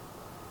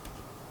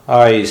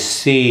 I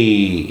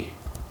see.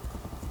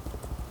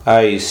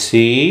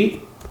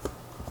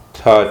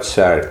 Thoughts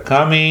are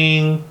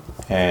coming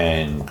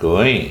and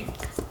going.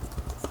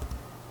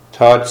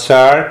 Thoughts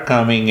are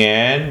coming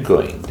and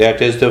going.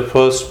 That is the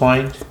first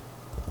point.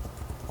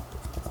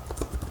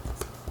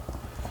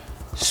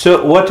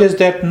 So what is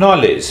that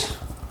knowledge?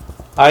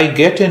 I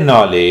get a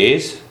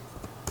knowledge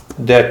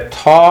that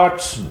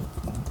thoughts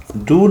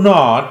do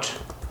not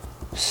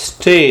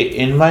stay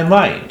in my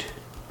mind.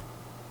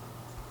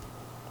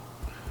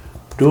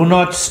 Do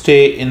not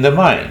stay in the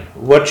mind.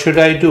 What should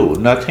I do?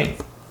 Nothing.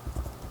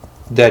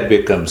 That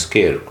becomes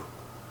care.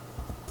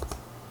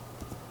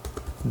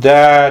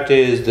 That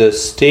is the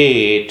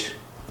state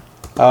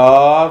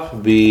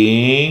of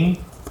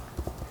being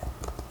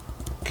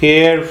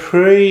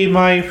carefree,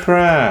 my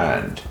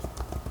friend.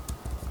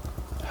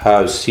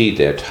 See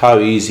that, how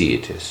easy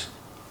it is.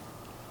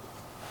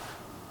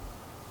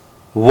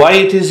 Why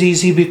it is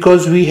easy?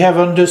 Because we have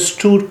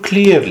understood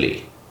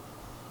clearly.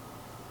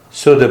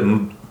 So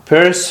the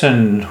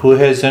person who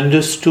has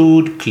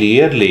understood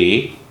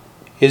clearly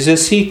is a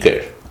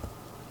seeker.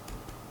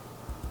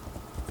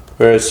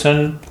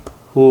 Person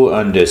who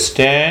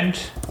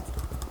understands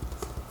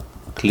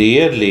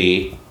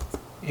clearly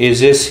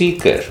is a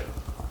seeker.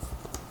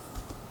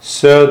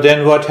 So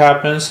then what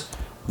happens?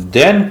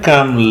 Then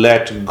come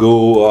let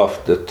go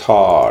of the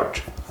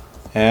thought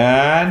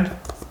and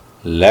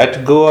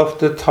let go of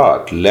the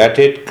thought. Let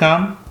it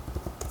come,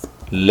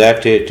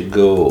 let it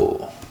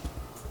go.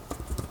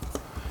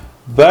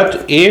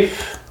 But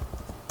if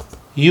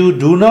you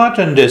do not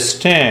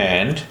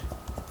understand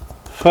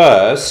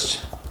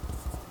first,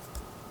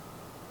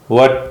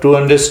 what to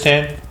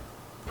understand?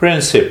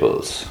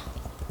 Principles.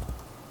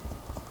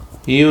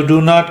 You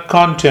do not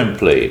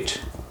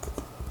contemplate,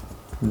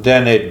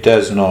 then it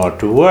does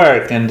not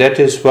work. And that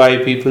is why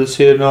people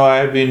say, no, I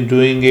have been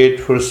doing it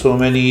for so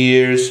many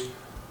years.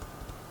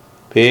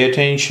 Pay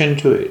attention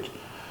to it.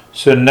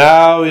 So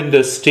now in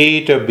the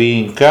state of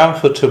being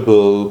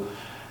comfortable,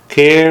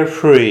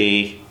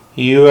 carefree,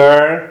 you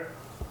are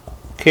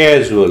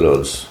casual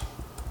also.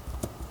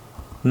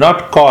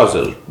 Not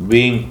causal,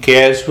 being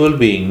casual,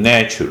 being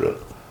natural.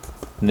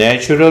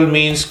 Natural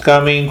means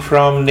coming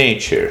from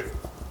nature.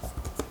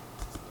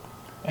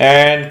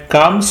 And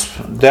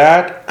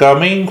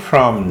coming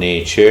from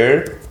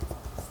nature,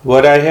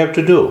 what I have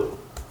to do?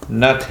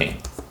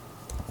 Nothing.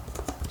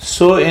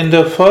 So in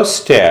the first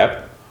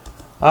step,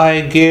 we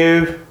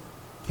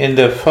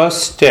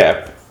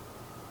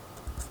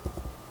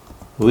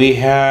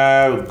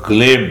have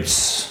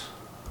glimpse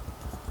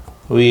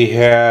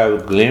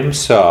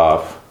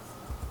of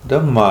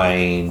the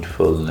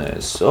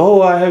mindfulness.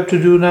 Oh, I have to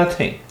do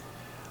nothing.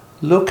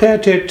 Look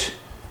at it.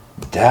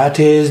 That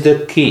is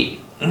the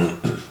key.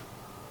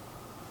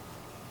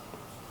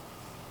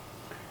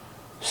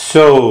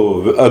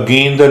 So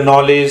again the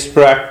knowledge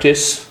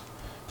practice.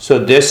 So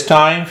this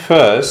time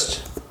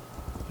first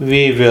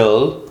we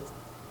will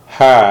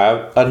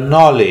have a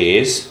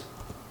knowledge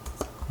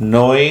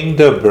knowing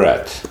the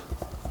breath.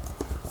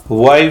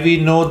 Why we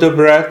know the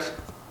breath?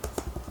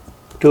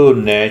 To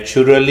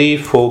naturally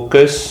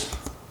focus.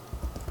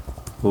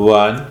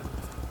 1.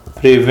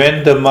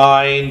 Prevent the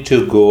mind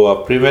to go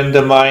up, prevent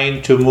the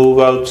mind to move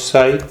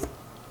outside.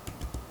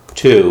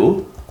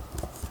 2.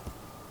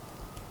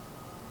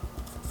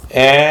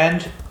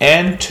 And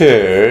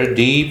enter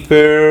deep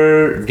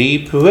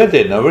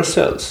within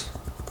ourselves.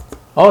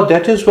 Oh,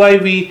 that is why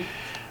we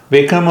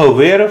become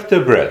aware of the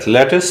breath.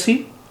 Let us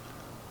see.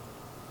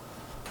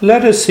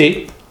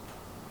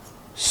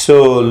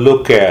 So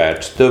look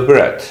at the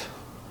breath.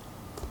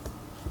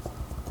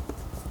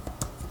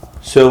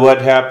 So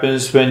what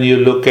happens when you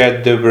look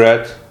at the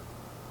breath?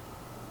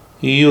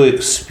 You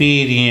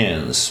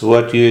experience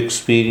what you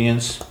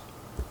experience.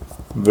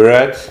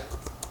 Breath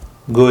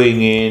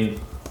going in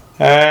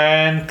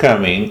and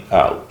coming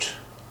out.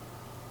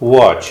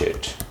 Watch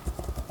it.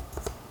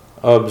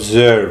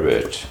 Observe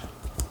it.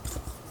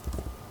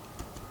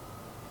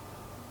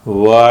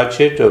 Watch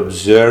it,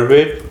 observe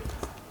it,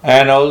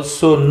 and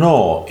also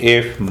know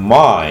if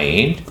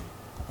mind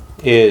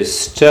is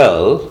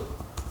still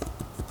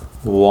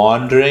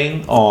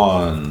wandering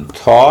on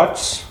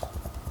thoughts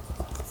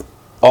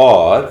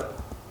or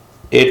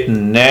it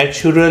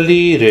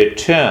naturally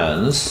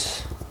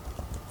returns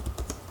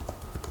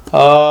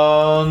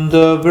on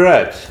the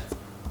breath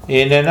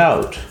in and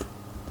out.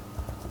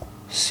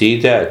 See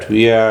that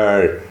we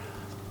are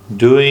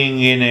doing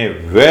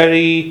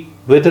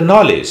with the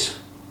knowledge.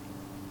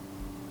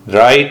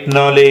 Right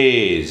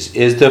knowledge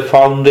is the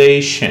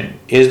foundation,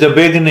 is the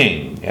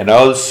beginning and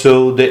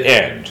also the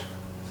end.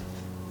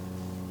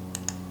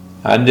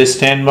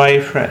 Understand, my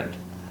friend.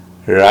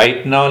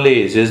 Right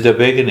knowledge is the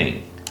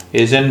beginning,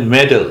 is in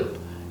middle,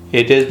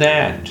 it is the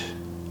end.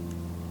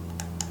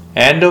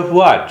 End of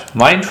what?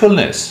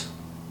 Mindfulness.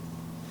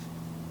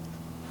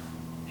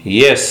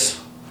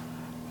 Yes,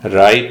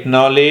 right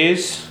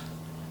knowledge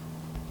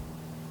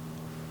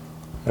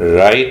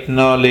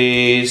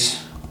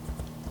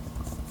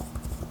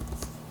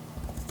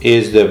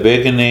is the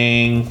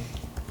beginning,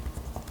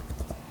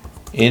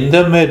 in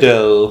the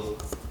middle,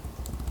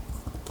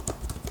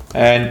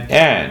 and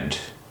end.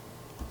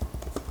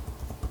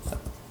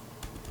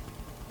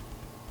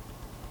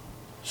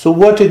 So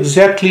what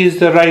exactly is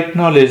the right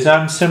knowledge?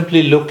 I'm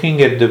simply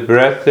looking at the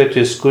breath that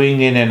is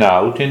going in and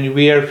out, and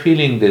we are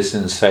feeling this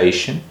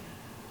sensation.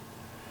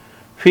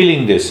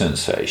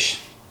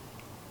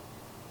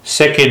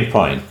 Second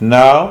point,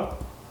 now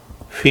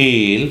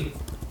feel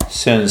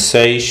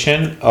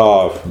sensation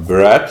of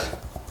breath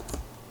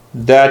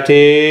that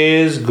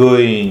is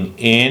going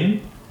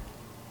in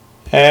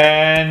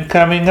and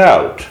coming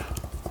out.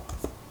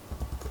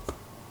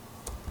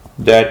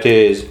 That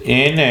is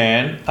in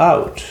and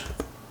out.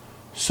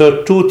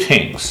 So two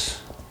things.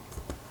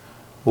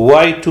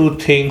 Why two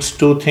things?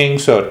 Two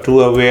things or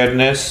two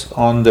awareness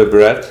on the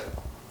breath.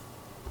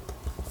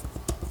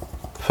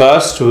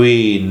 First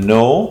we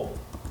know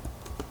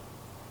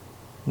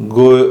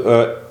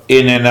go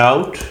in and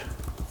out.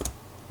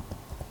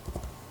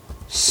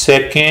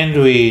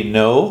 Second, we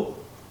know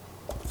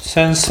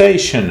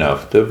sensation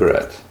of the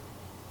breath.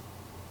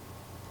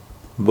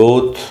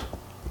 Both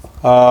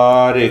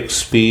are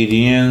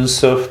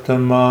experience of the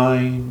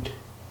mind.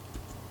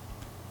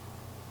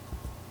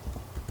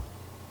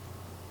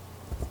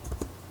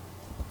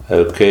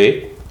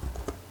 Okay,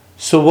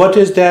 so what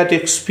is that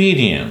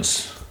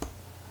experience?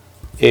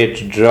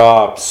 It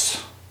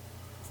drops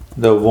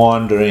the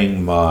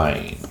wandering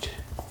mind.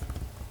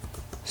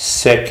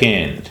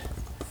 Second,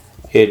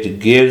 it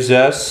gives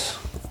us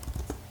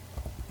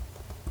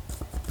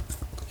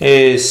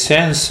a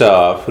sense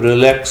of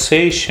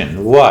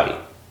relaxation. Why?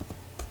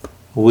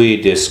 We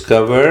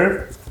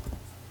discover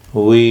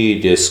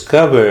when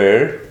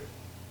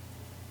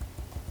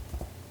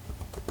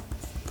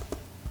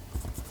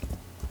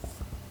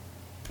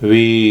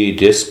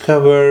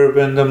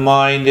the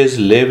mind is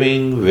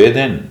living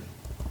within.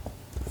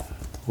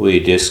 We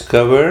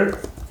discover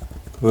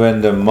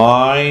when the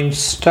mind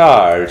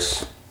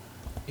starts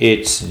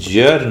its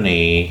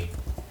journey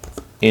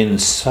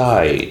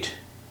inside.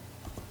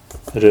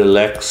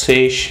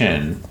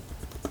 Relaxation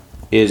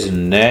is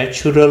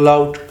natural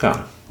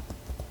outcome.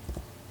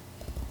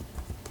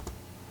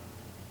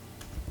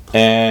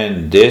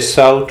 And this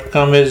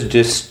outcome is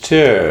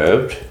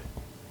disturbed,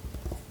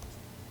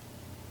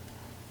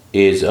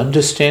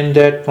 understand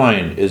that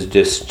point, is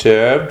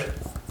disturbed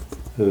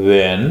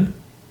when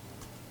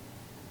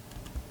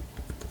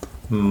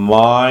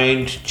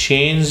mind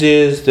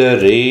changes the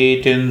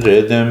rate and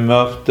rhythm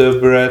of the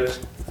breath.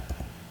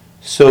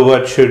 So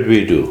what should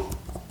we do?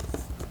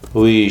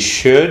 We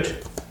should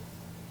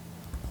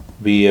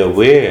be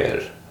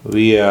aware.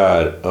 We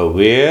are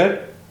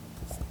aware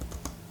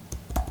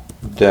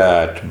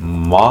that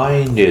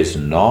mind is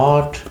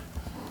not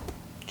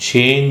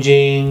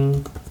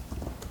changing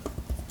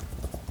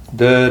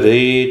the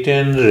rate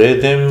and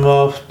rhythm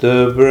of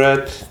the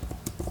breath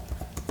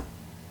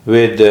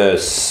with the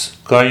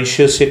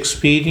conscious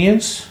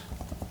experience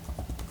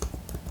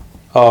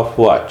of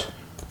what?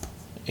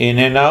 In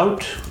and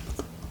out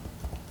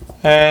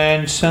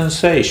and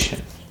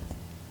sensation.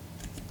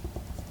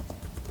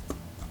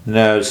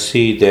 Now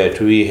see that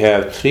we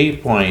have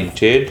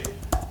three-pointed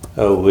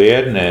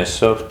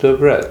awareness of the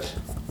breath.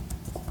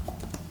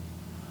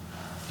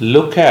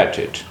 Look at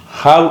it.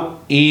 How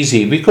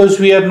easy, because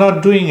we are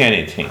not doing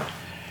anything.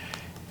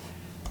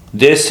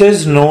 This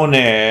is known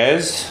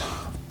as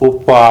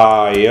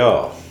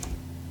upaya.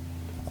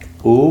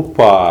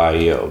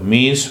 Upaya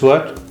means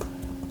what?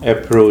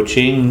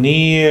 Approaching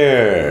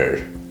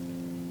near.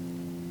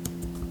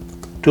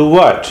 To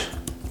what?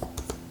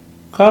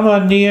 Come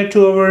on near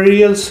to our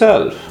real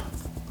self.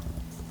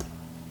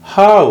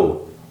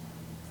 How?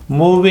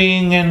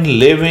 Moving and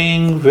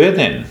living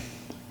within.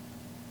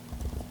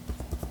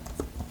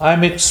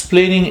 I'm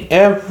explaining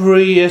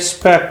every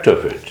aspect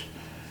of it,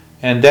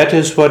 and that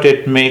is what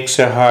it makes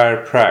a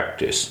higher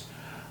practice.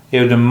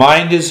 If the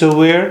mind is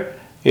aware,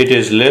 it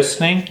is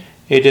listening,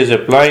 it is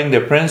applying the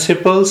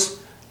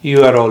principles,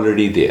 you are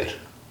already there.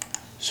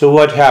 So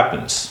what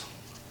happens?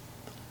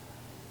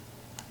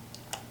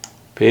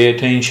 Pay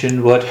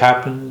attention what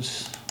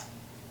happens.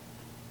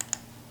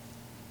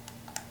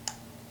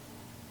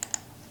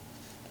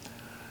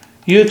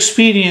 You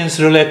experience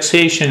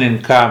relaxation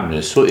and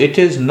calmness. So it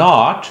is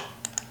not,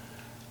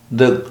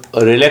 the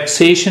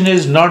relaxation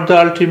is not the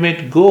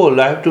ultimate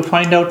goal. I have to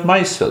find out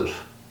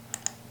myself.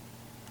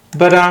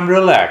 But I'm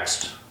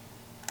relaxed.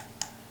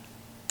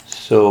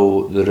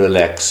 So the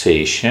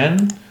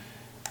relaxation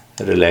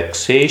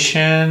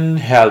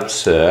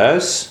helps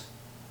us.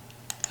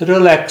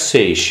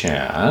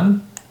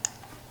 Relaxation.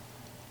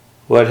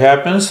 What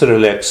happens?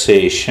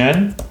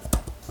 Relaxation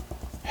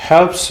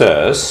helps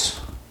us.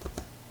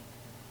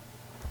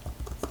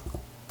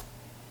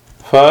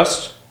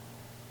 First,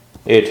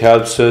 it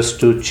helps us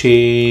to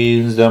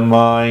change the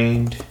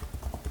mind.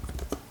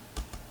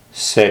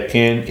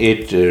 Second,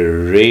 it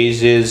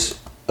raises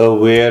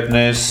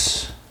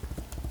awareness.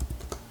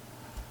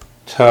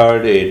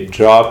 Third, it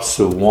drops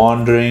the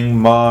wandering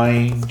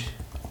mind.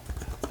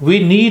 We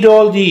need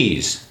all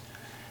these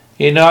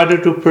in order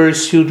to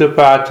pursue the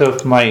path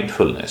of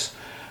mindfulness.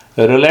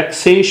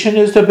 Relaxation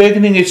is the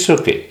beginning, it's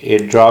okay.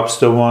 It drops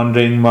the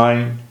wandering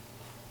mind.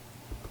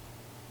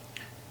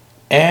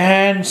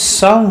 And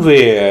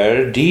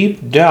somewhere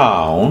deep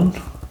down,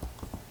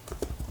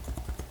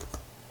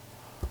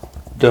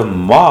 the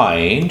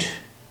mind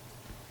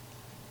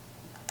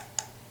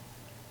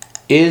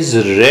is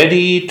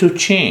ready to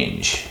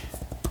change.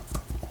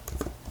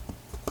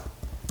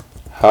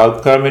 How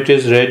come it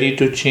is ready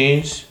to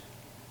change?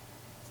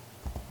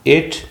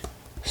 It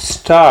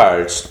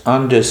starts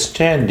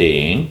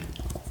understanding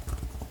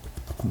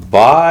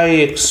by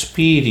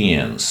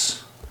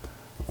experience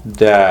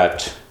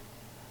that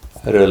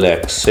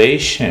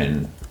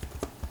relaxation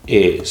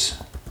is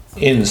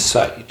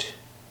inside.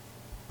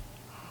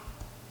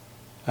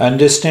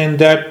 Understand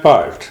that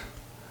part.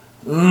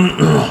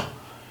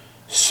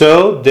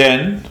 So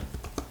then,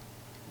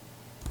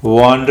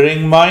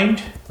 wandering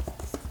mind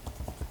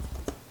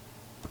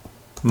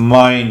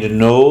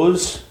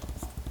knows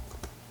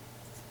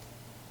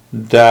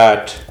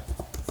that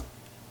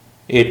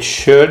it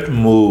should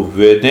move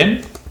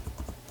within.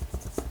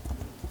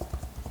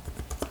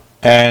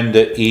 And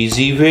the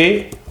easy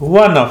way,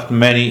 one of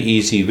many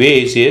easy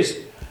ways, is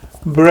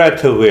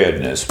breath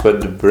awareness,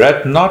 but the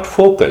breath, not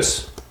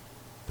focus.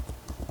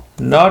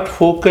 Not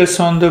focus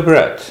on the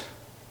breath.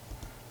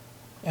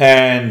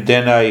 And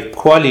then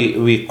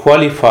we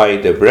qualify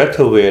the breath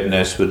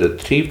awareness with a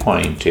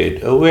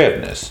three-pointed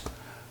awareness.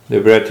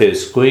 The breath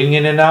is going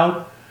in and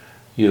out.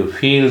 You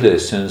feel the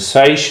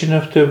sensation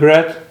of the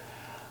breath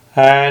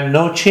and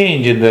no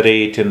change in the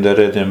rate and the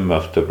rhythm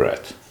of the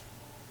breath.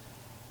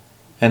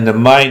 And the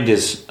mind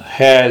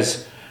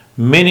has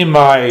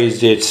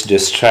minimized its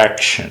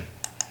distraction.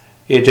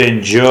 It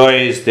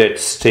enjoys that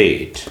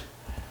state.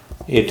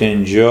 It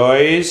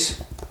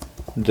enjoys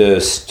the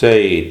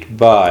state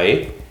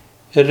by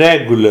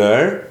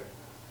regular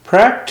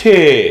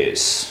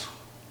practice.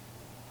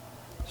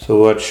 So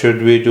what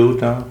should we do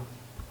now?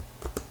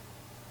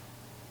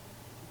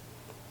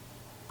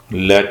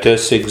 Let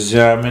us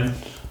examine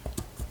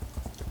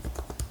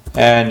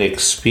and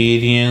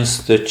experience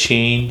the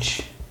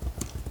change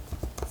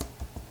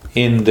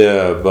in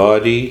the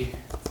body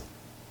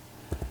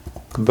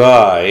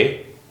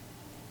by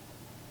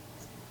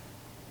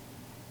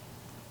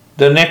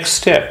the next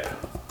step.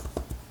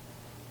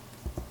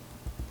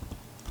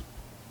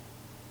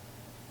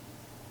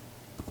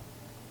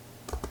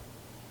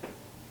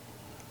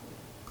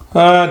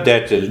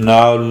 That is,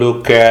 now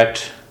look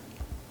at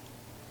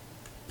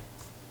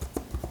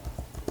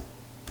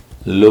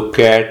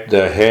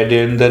the head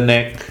and the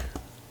neck.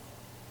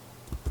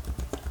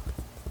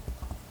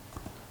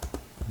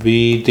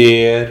 Be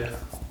there.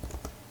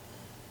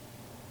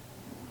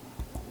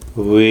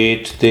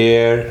 Wait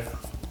there.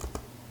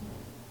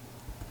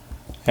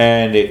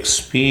 And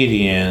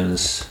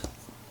experience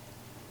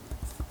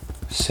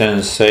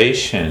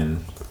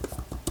sensation,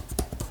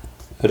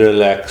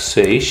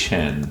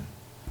 relaxation,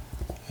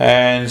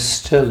 and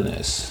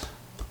stillness.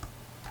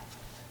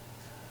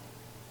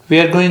 We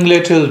are going a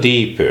little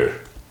deeper.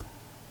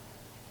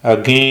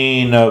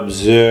 Again,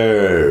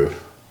 observe.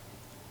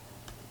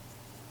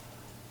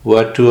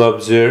 What to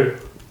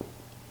observe?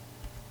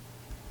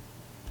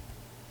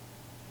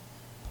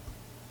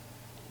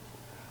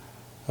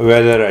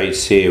 Whether I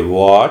say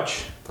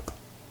watch,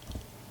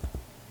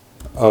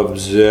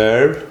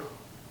 observe,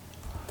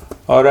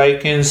 or I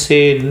can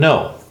say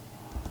no.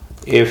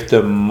 If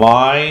the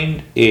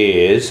mind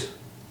is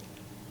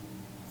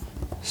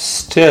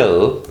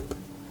still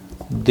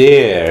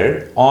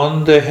there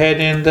on the head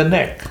and the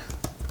neck.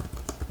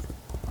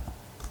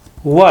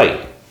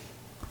 Why?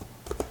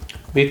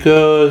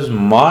 Because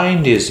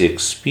mind is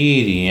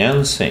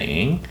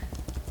experiencing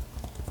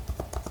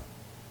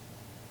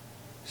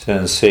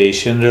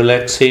sensation,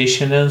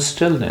 relaxation, and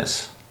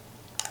stillness.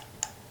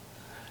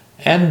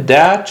 And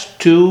that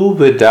too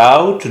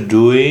without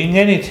doing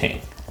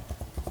anything.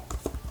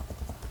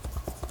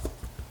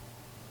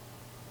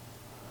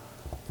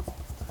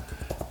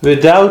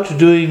 Without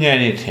doing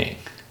anything.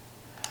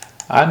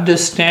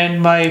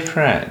 Understand, my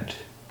friend,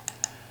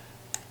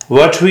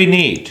 what we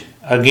need.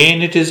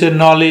 Again, it is a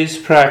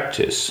knowledge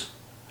practice.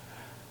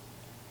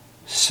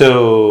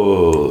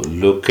 So,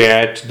 look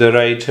at the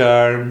right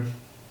arm.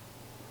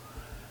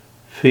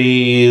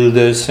 Feel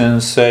the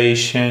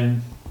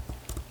sensation,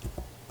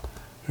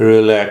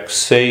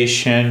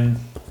 relaxation,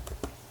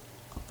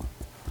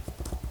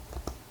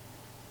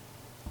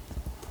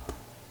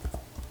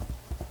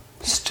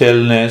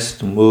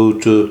 stillness.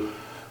 Move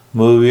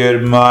your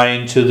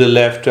mind to the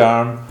left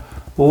arm.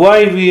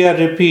 Why we are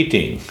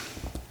repeating?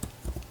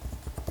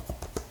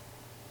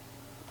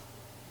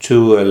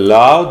 To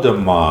allow the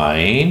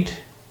mind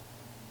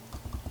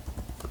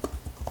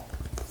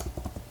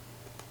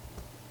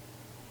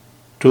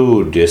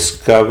to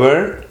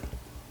discover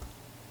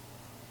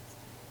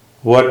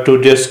what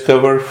to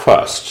discover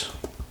first.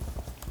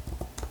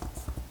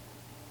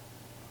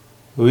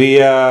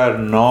 We are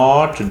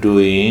not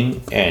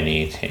doing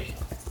anything.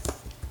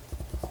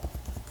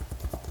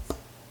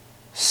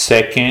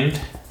 Second,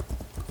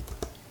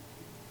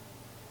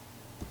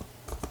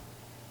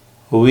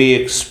 we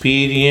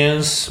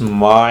experience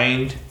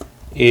mind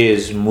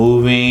is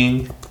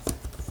moving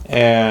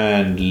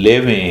and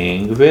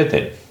living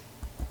within.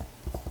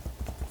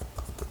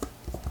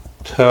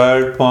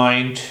 Third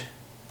point,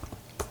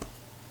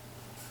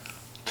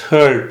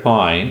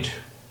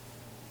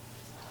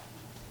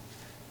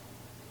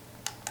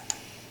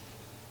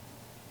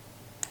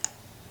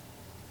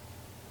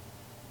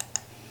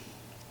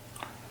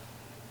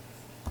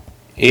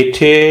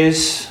 it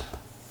is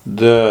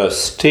the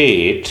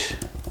state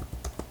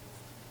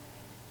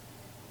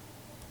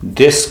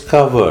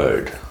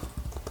discovered,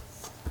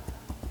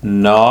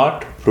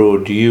 not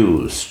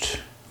produced.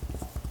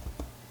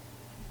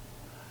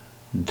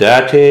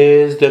 That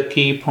is the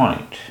key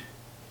point.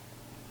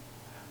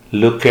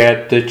 Look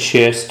at the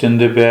chest and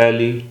the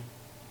belly.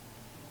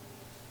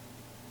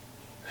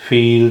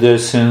 Feel the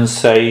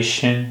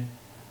sensation,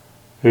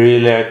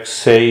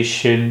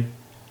 relaxation,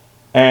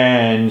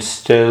 and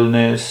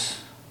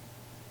stillness.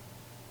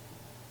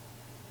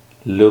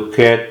 Look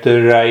at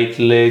the right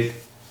leg.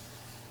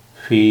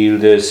 Feel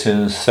the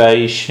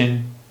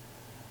sensation,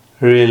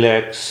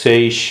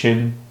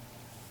 relaxation,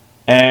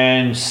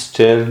 and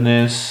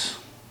stillness.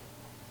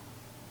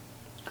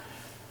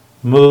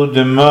 Move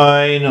the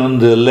mind on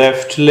the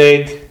left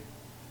leg.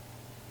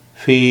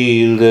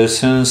 Feel the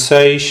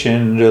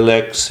sensation,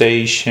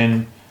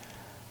 relaxation,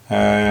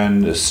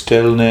 and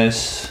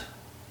stillness.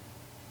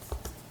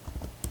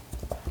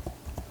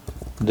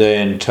 The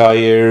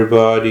entire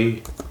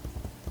body.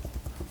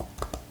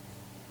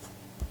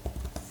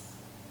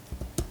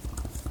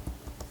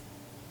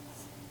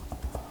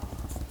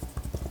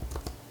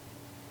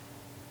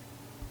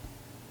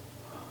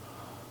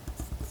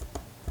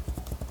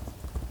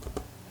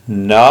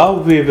 Now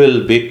we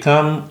will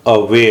become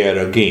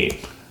aware again.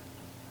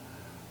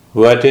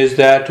 What is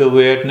that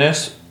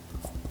awareness?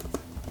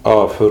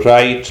 Of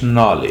right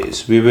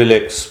knowledge. We will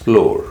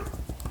explore.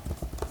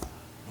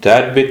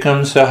 That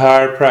becomes a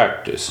higher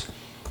practice.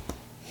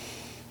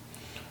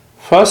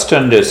 First,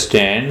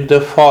 understand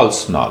the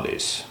false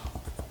knowledge.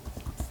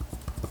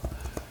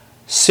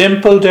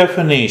 Simple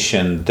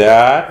definition: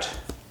 that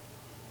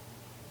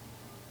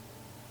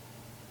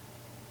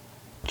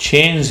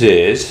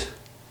changes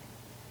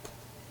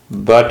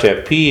but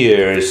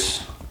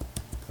appears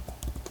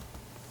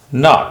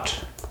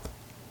not.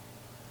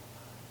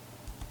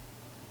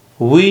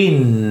 We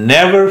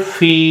never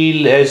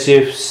feel as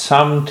if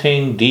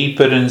something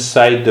deeper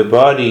inside the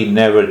body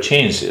never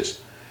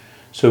changes.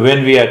 So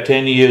when we are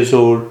 10 years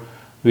old,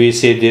 we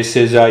say, "This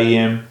is I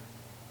am."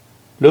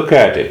 Look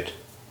at it.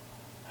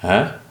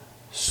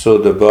 So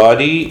the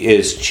body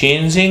is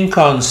changing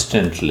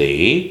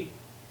constantly.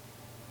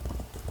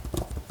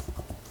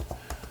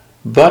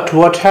 But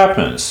what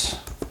happens?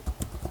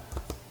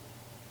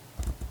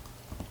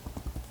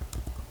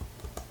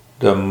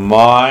 The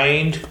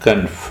mind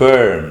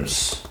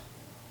confirms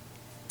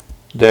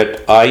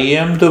that I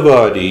am the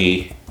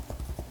body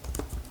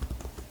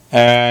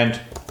and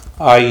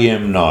I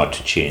am not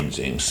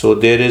changing. So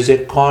there is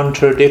a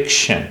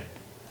contradiction,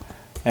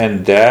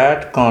 and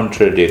that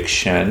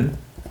contradiction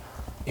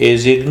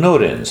is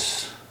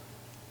ignorance.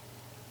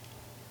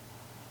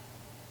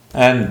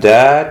 And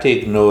that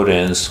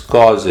ignorance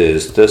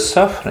causes the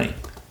suffering.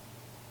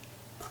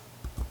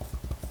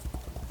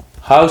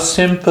 How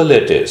simple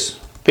it is.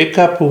 Pick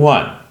up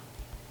one.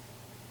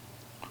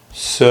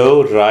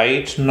 So,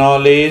 right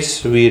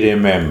knowledge we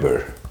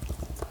remember.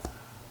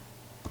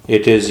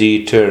 It is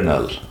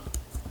eternal,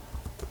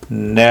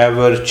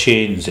 never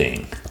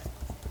changing.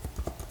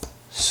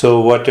 So,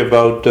 what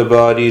about the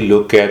body?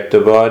 Look at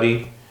the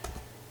body.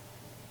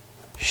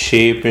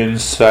 Shape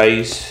and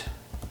size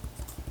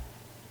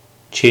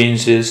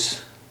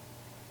changes.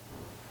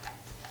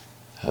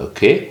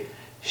 Okay,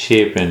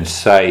 shape and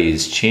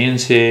size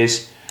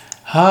changes.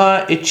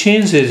 It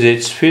changes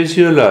its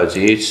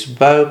physiology, its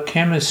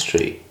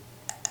biochemistry.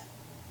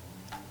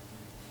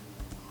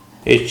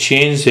 It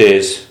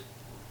changes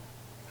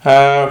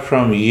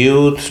from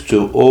youth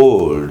to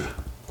old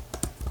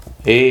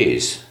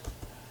age.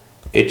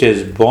 It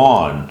is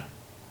born,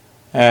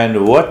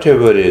 and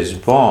whatever is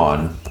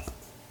born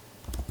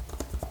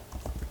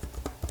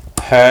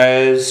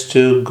has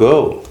to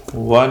go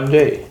one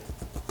day.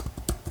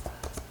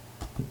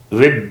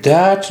 With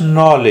that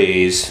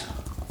knowledge,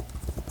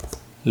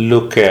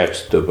 look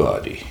at the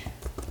body.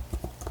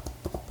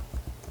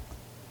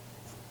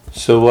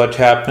 So what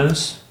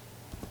happens?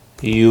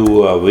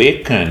 You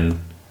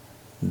awaken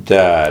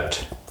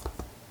that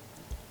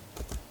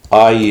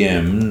I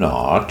am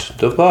not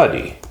the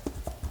body.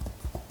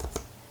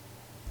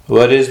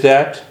 What is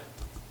that?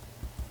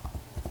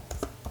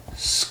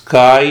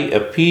 Sky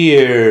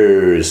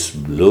appears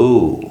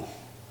blue,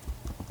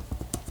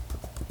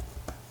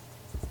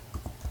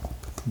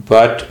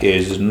 but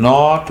is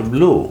not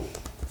blue.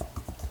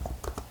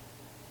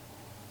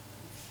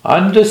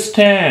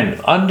 Understanding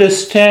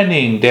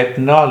that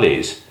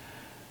knowledge.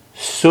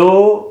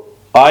 So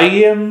I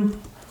am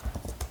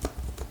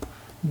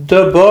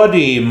the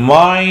body,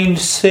 mind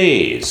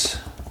says.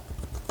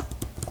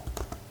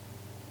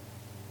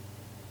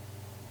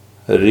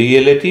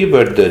 Reality,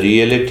 but the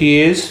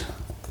reality is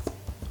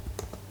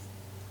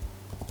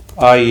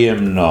I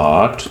am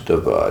not the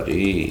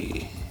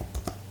body.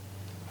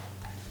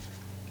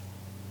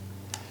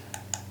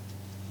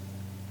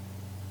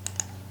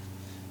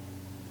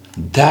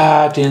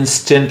 That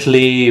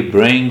instantly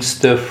brings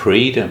the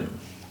freedom.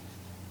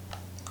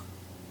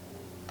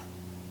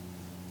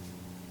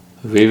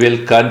 We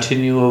will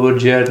continue our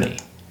journey.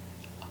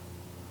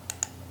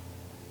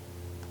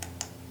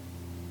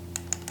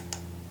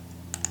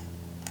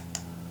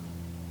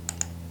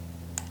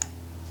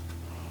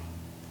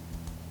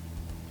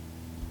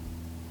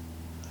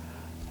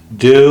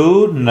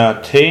 Do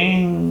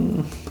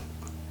nothing.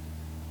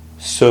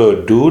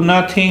 So, do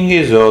nothing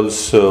is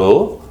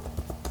also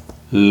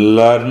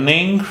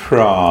learning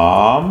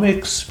from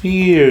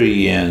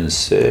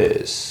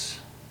experiences.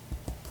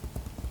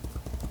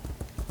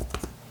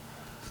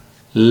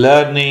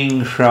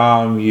 Learning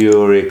from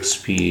your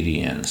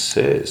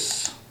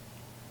experiences.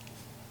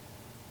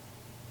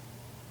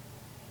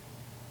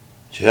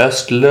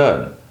 Just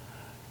learn.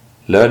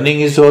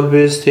 Learning is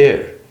always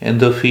there in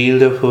the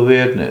field of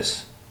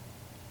awareness.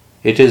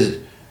 It is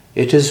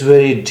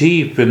very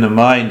deep when the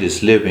mind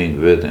is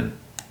living within,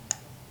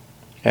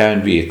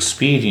 and we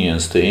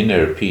experience the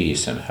inner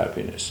peace and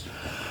happiness.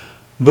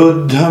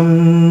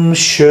 Buddham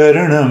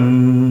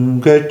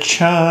sharanam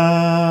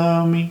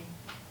gacchami,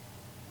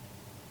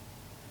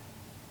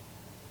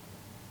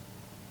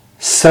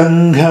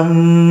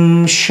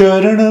 Sangham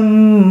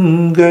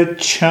sharanam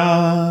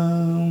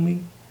gacchami.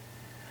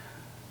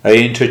 I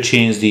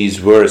interchange these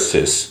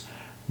verses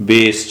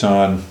based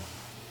on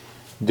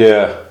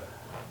their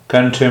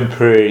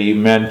contemporary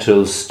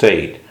mental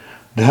state.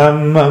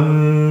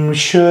 Dhammam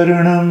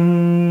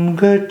sharanam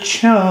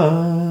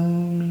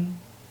gacchami.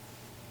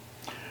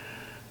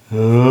 Om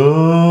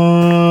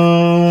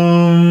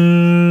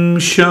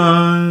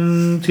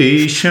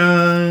Shanti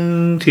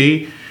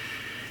Shanti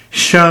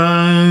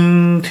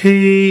Shanti.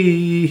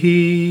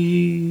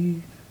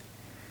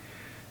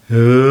 Om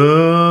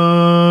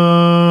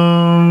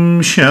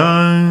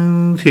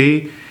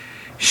Shanti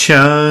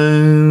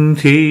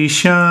Shanti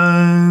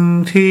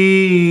Shanti.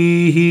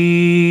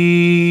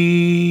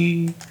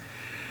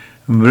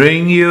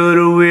 Bring your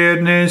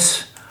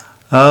awareness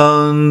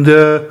on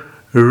the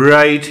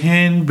right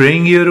hand.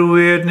 Bring your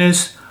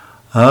awareness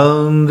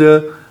on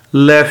the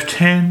left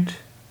hand.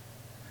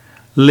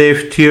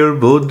 Lift your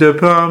both the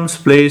palms,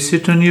 place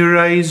it on your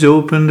eyes,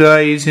 open the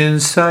eyes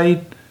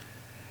inside.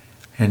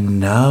 And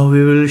now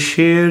we will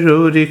share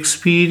our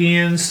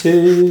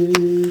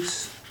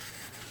experiences.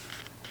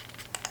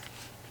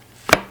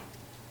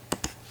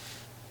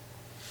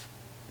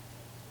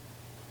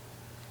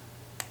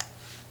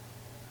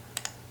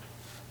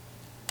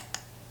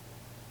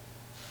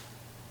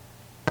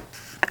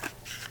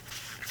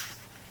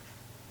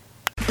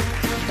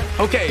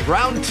 Okay,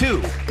 round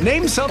two.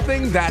 Name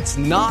something that's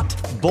not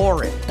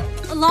boring.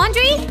 A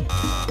laundry?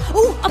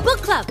 Ooh, a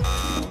book club.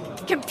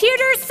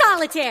 Computer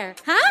solitaire,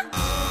 huh?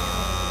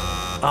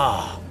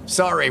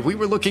 Sorry, we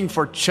were looking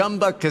for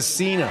Chumba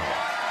Casino.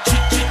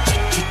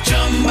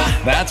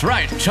 That's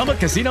right.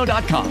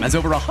 ChumbaCasino.com has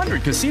over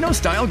 100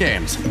 casino-style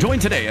games. Join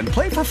today and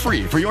play for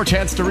free for your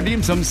chance to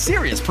redeem some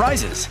serious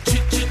prizes.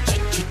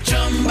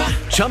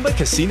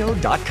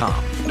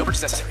 ChumbaCasino.com. No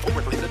purchase necessary. Void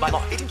where prohibited by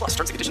law. 18+ terms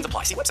and conditions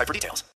apply. See website for details.